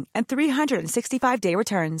shipping and 365-day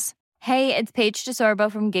returns. Hey, it's Paige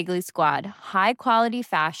DeSorbo from Giggly Squad. High quality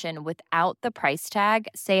fashion without the price tag.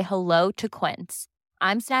 Say hello to Quince.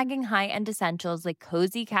 I'm snagging high-end essentials like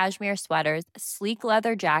cozy cashmere sweaters, sleek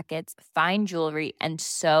leather jackets, fine jewelry, and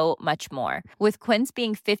so much more. With Quince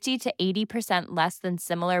being 50 to 80% less than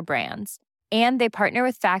similar brands. And they partner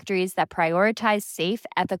with factories that prioritize safe,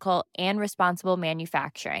 ethical, and responsible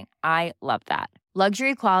manufacturing. I love that.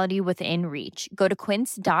 Luxury quality within reach. Go to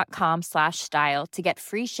quince.com/style to get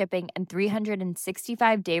free shipping and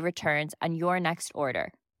 365-day returns on your next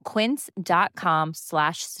order.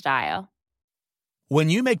 Quince.com/style. When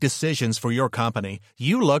you make decisions for your company,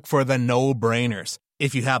 you look for the no-brainers.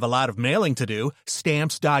 If you have a lot of mailing to do,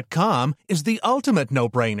 Stamps.com is the ultimate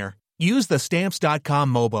no-brainer. Use the Stamps.com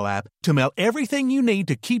mobile app to mail everything you need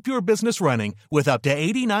to keep your business running with up to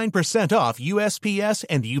 89% off USPS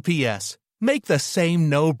and UPS. Make the same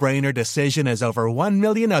no-brainer decision as over 1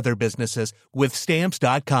 million other businesses with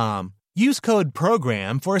Stamps.com. Use code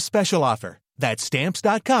PROGRAM for a special offer. That's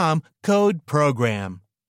Stamps.com, code PROGRAM.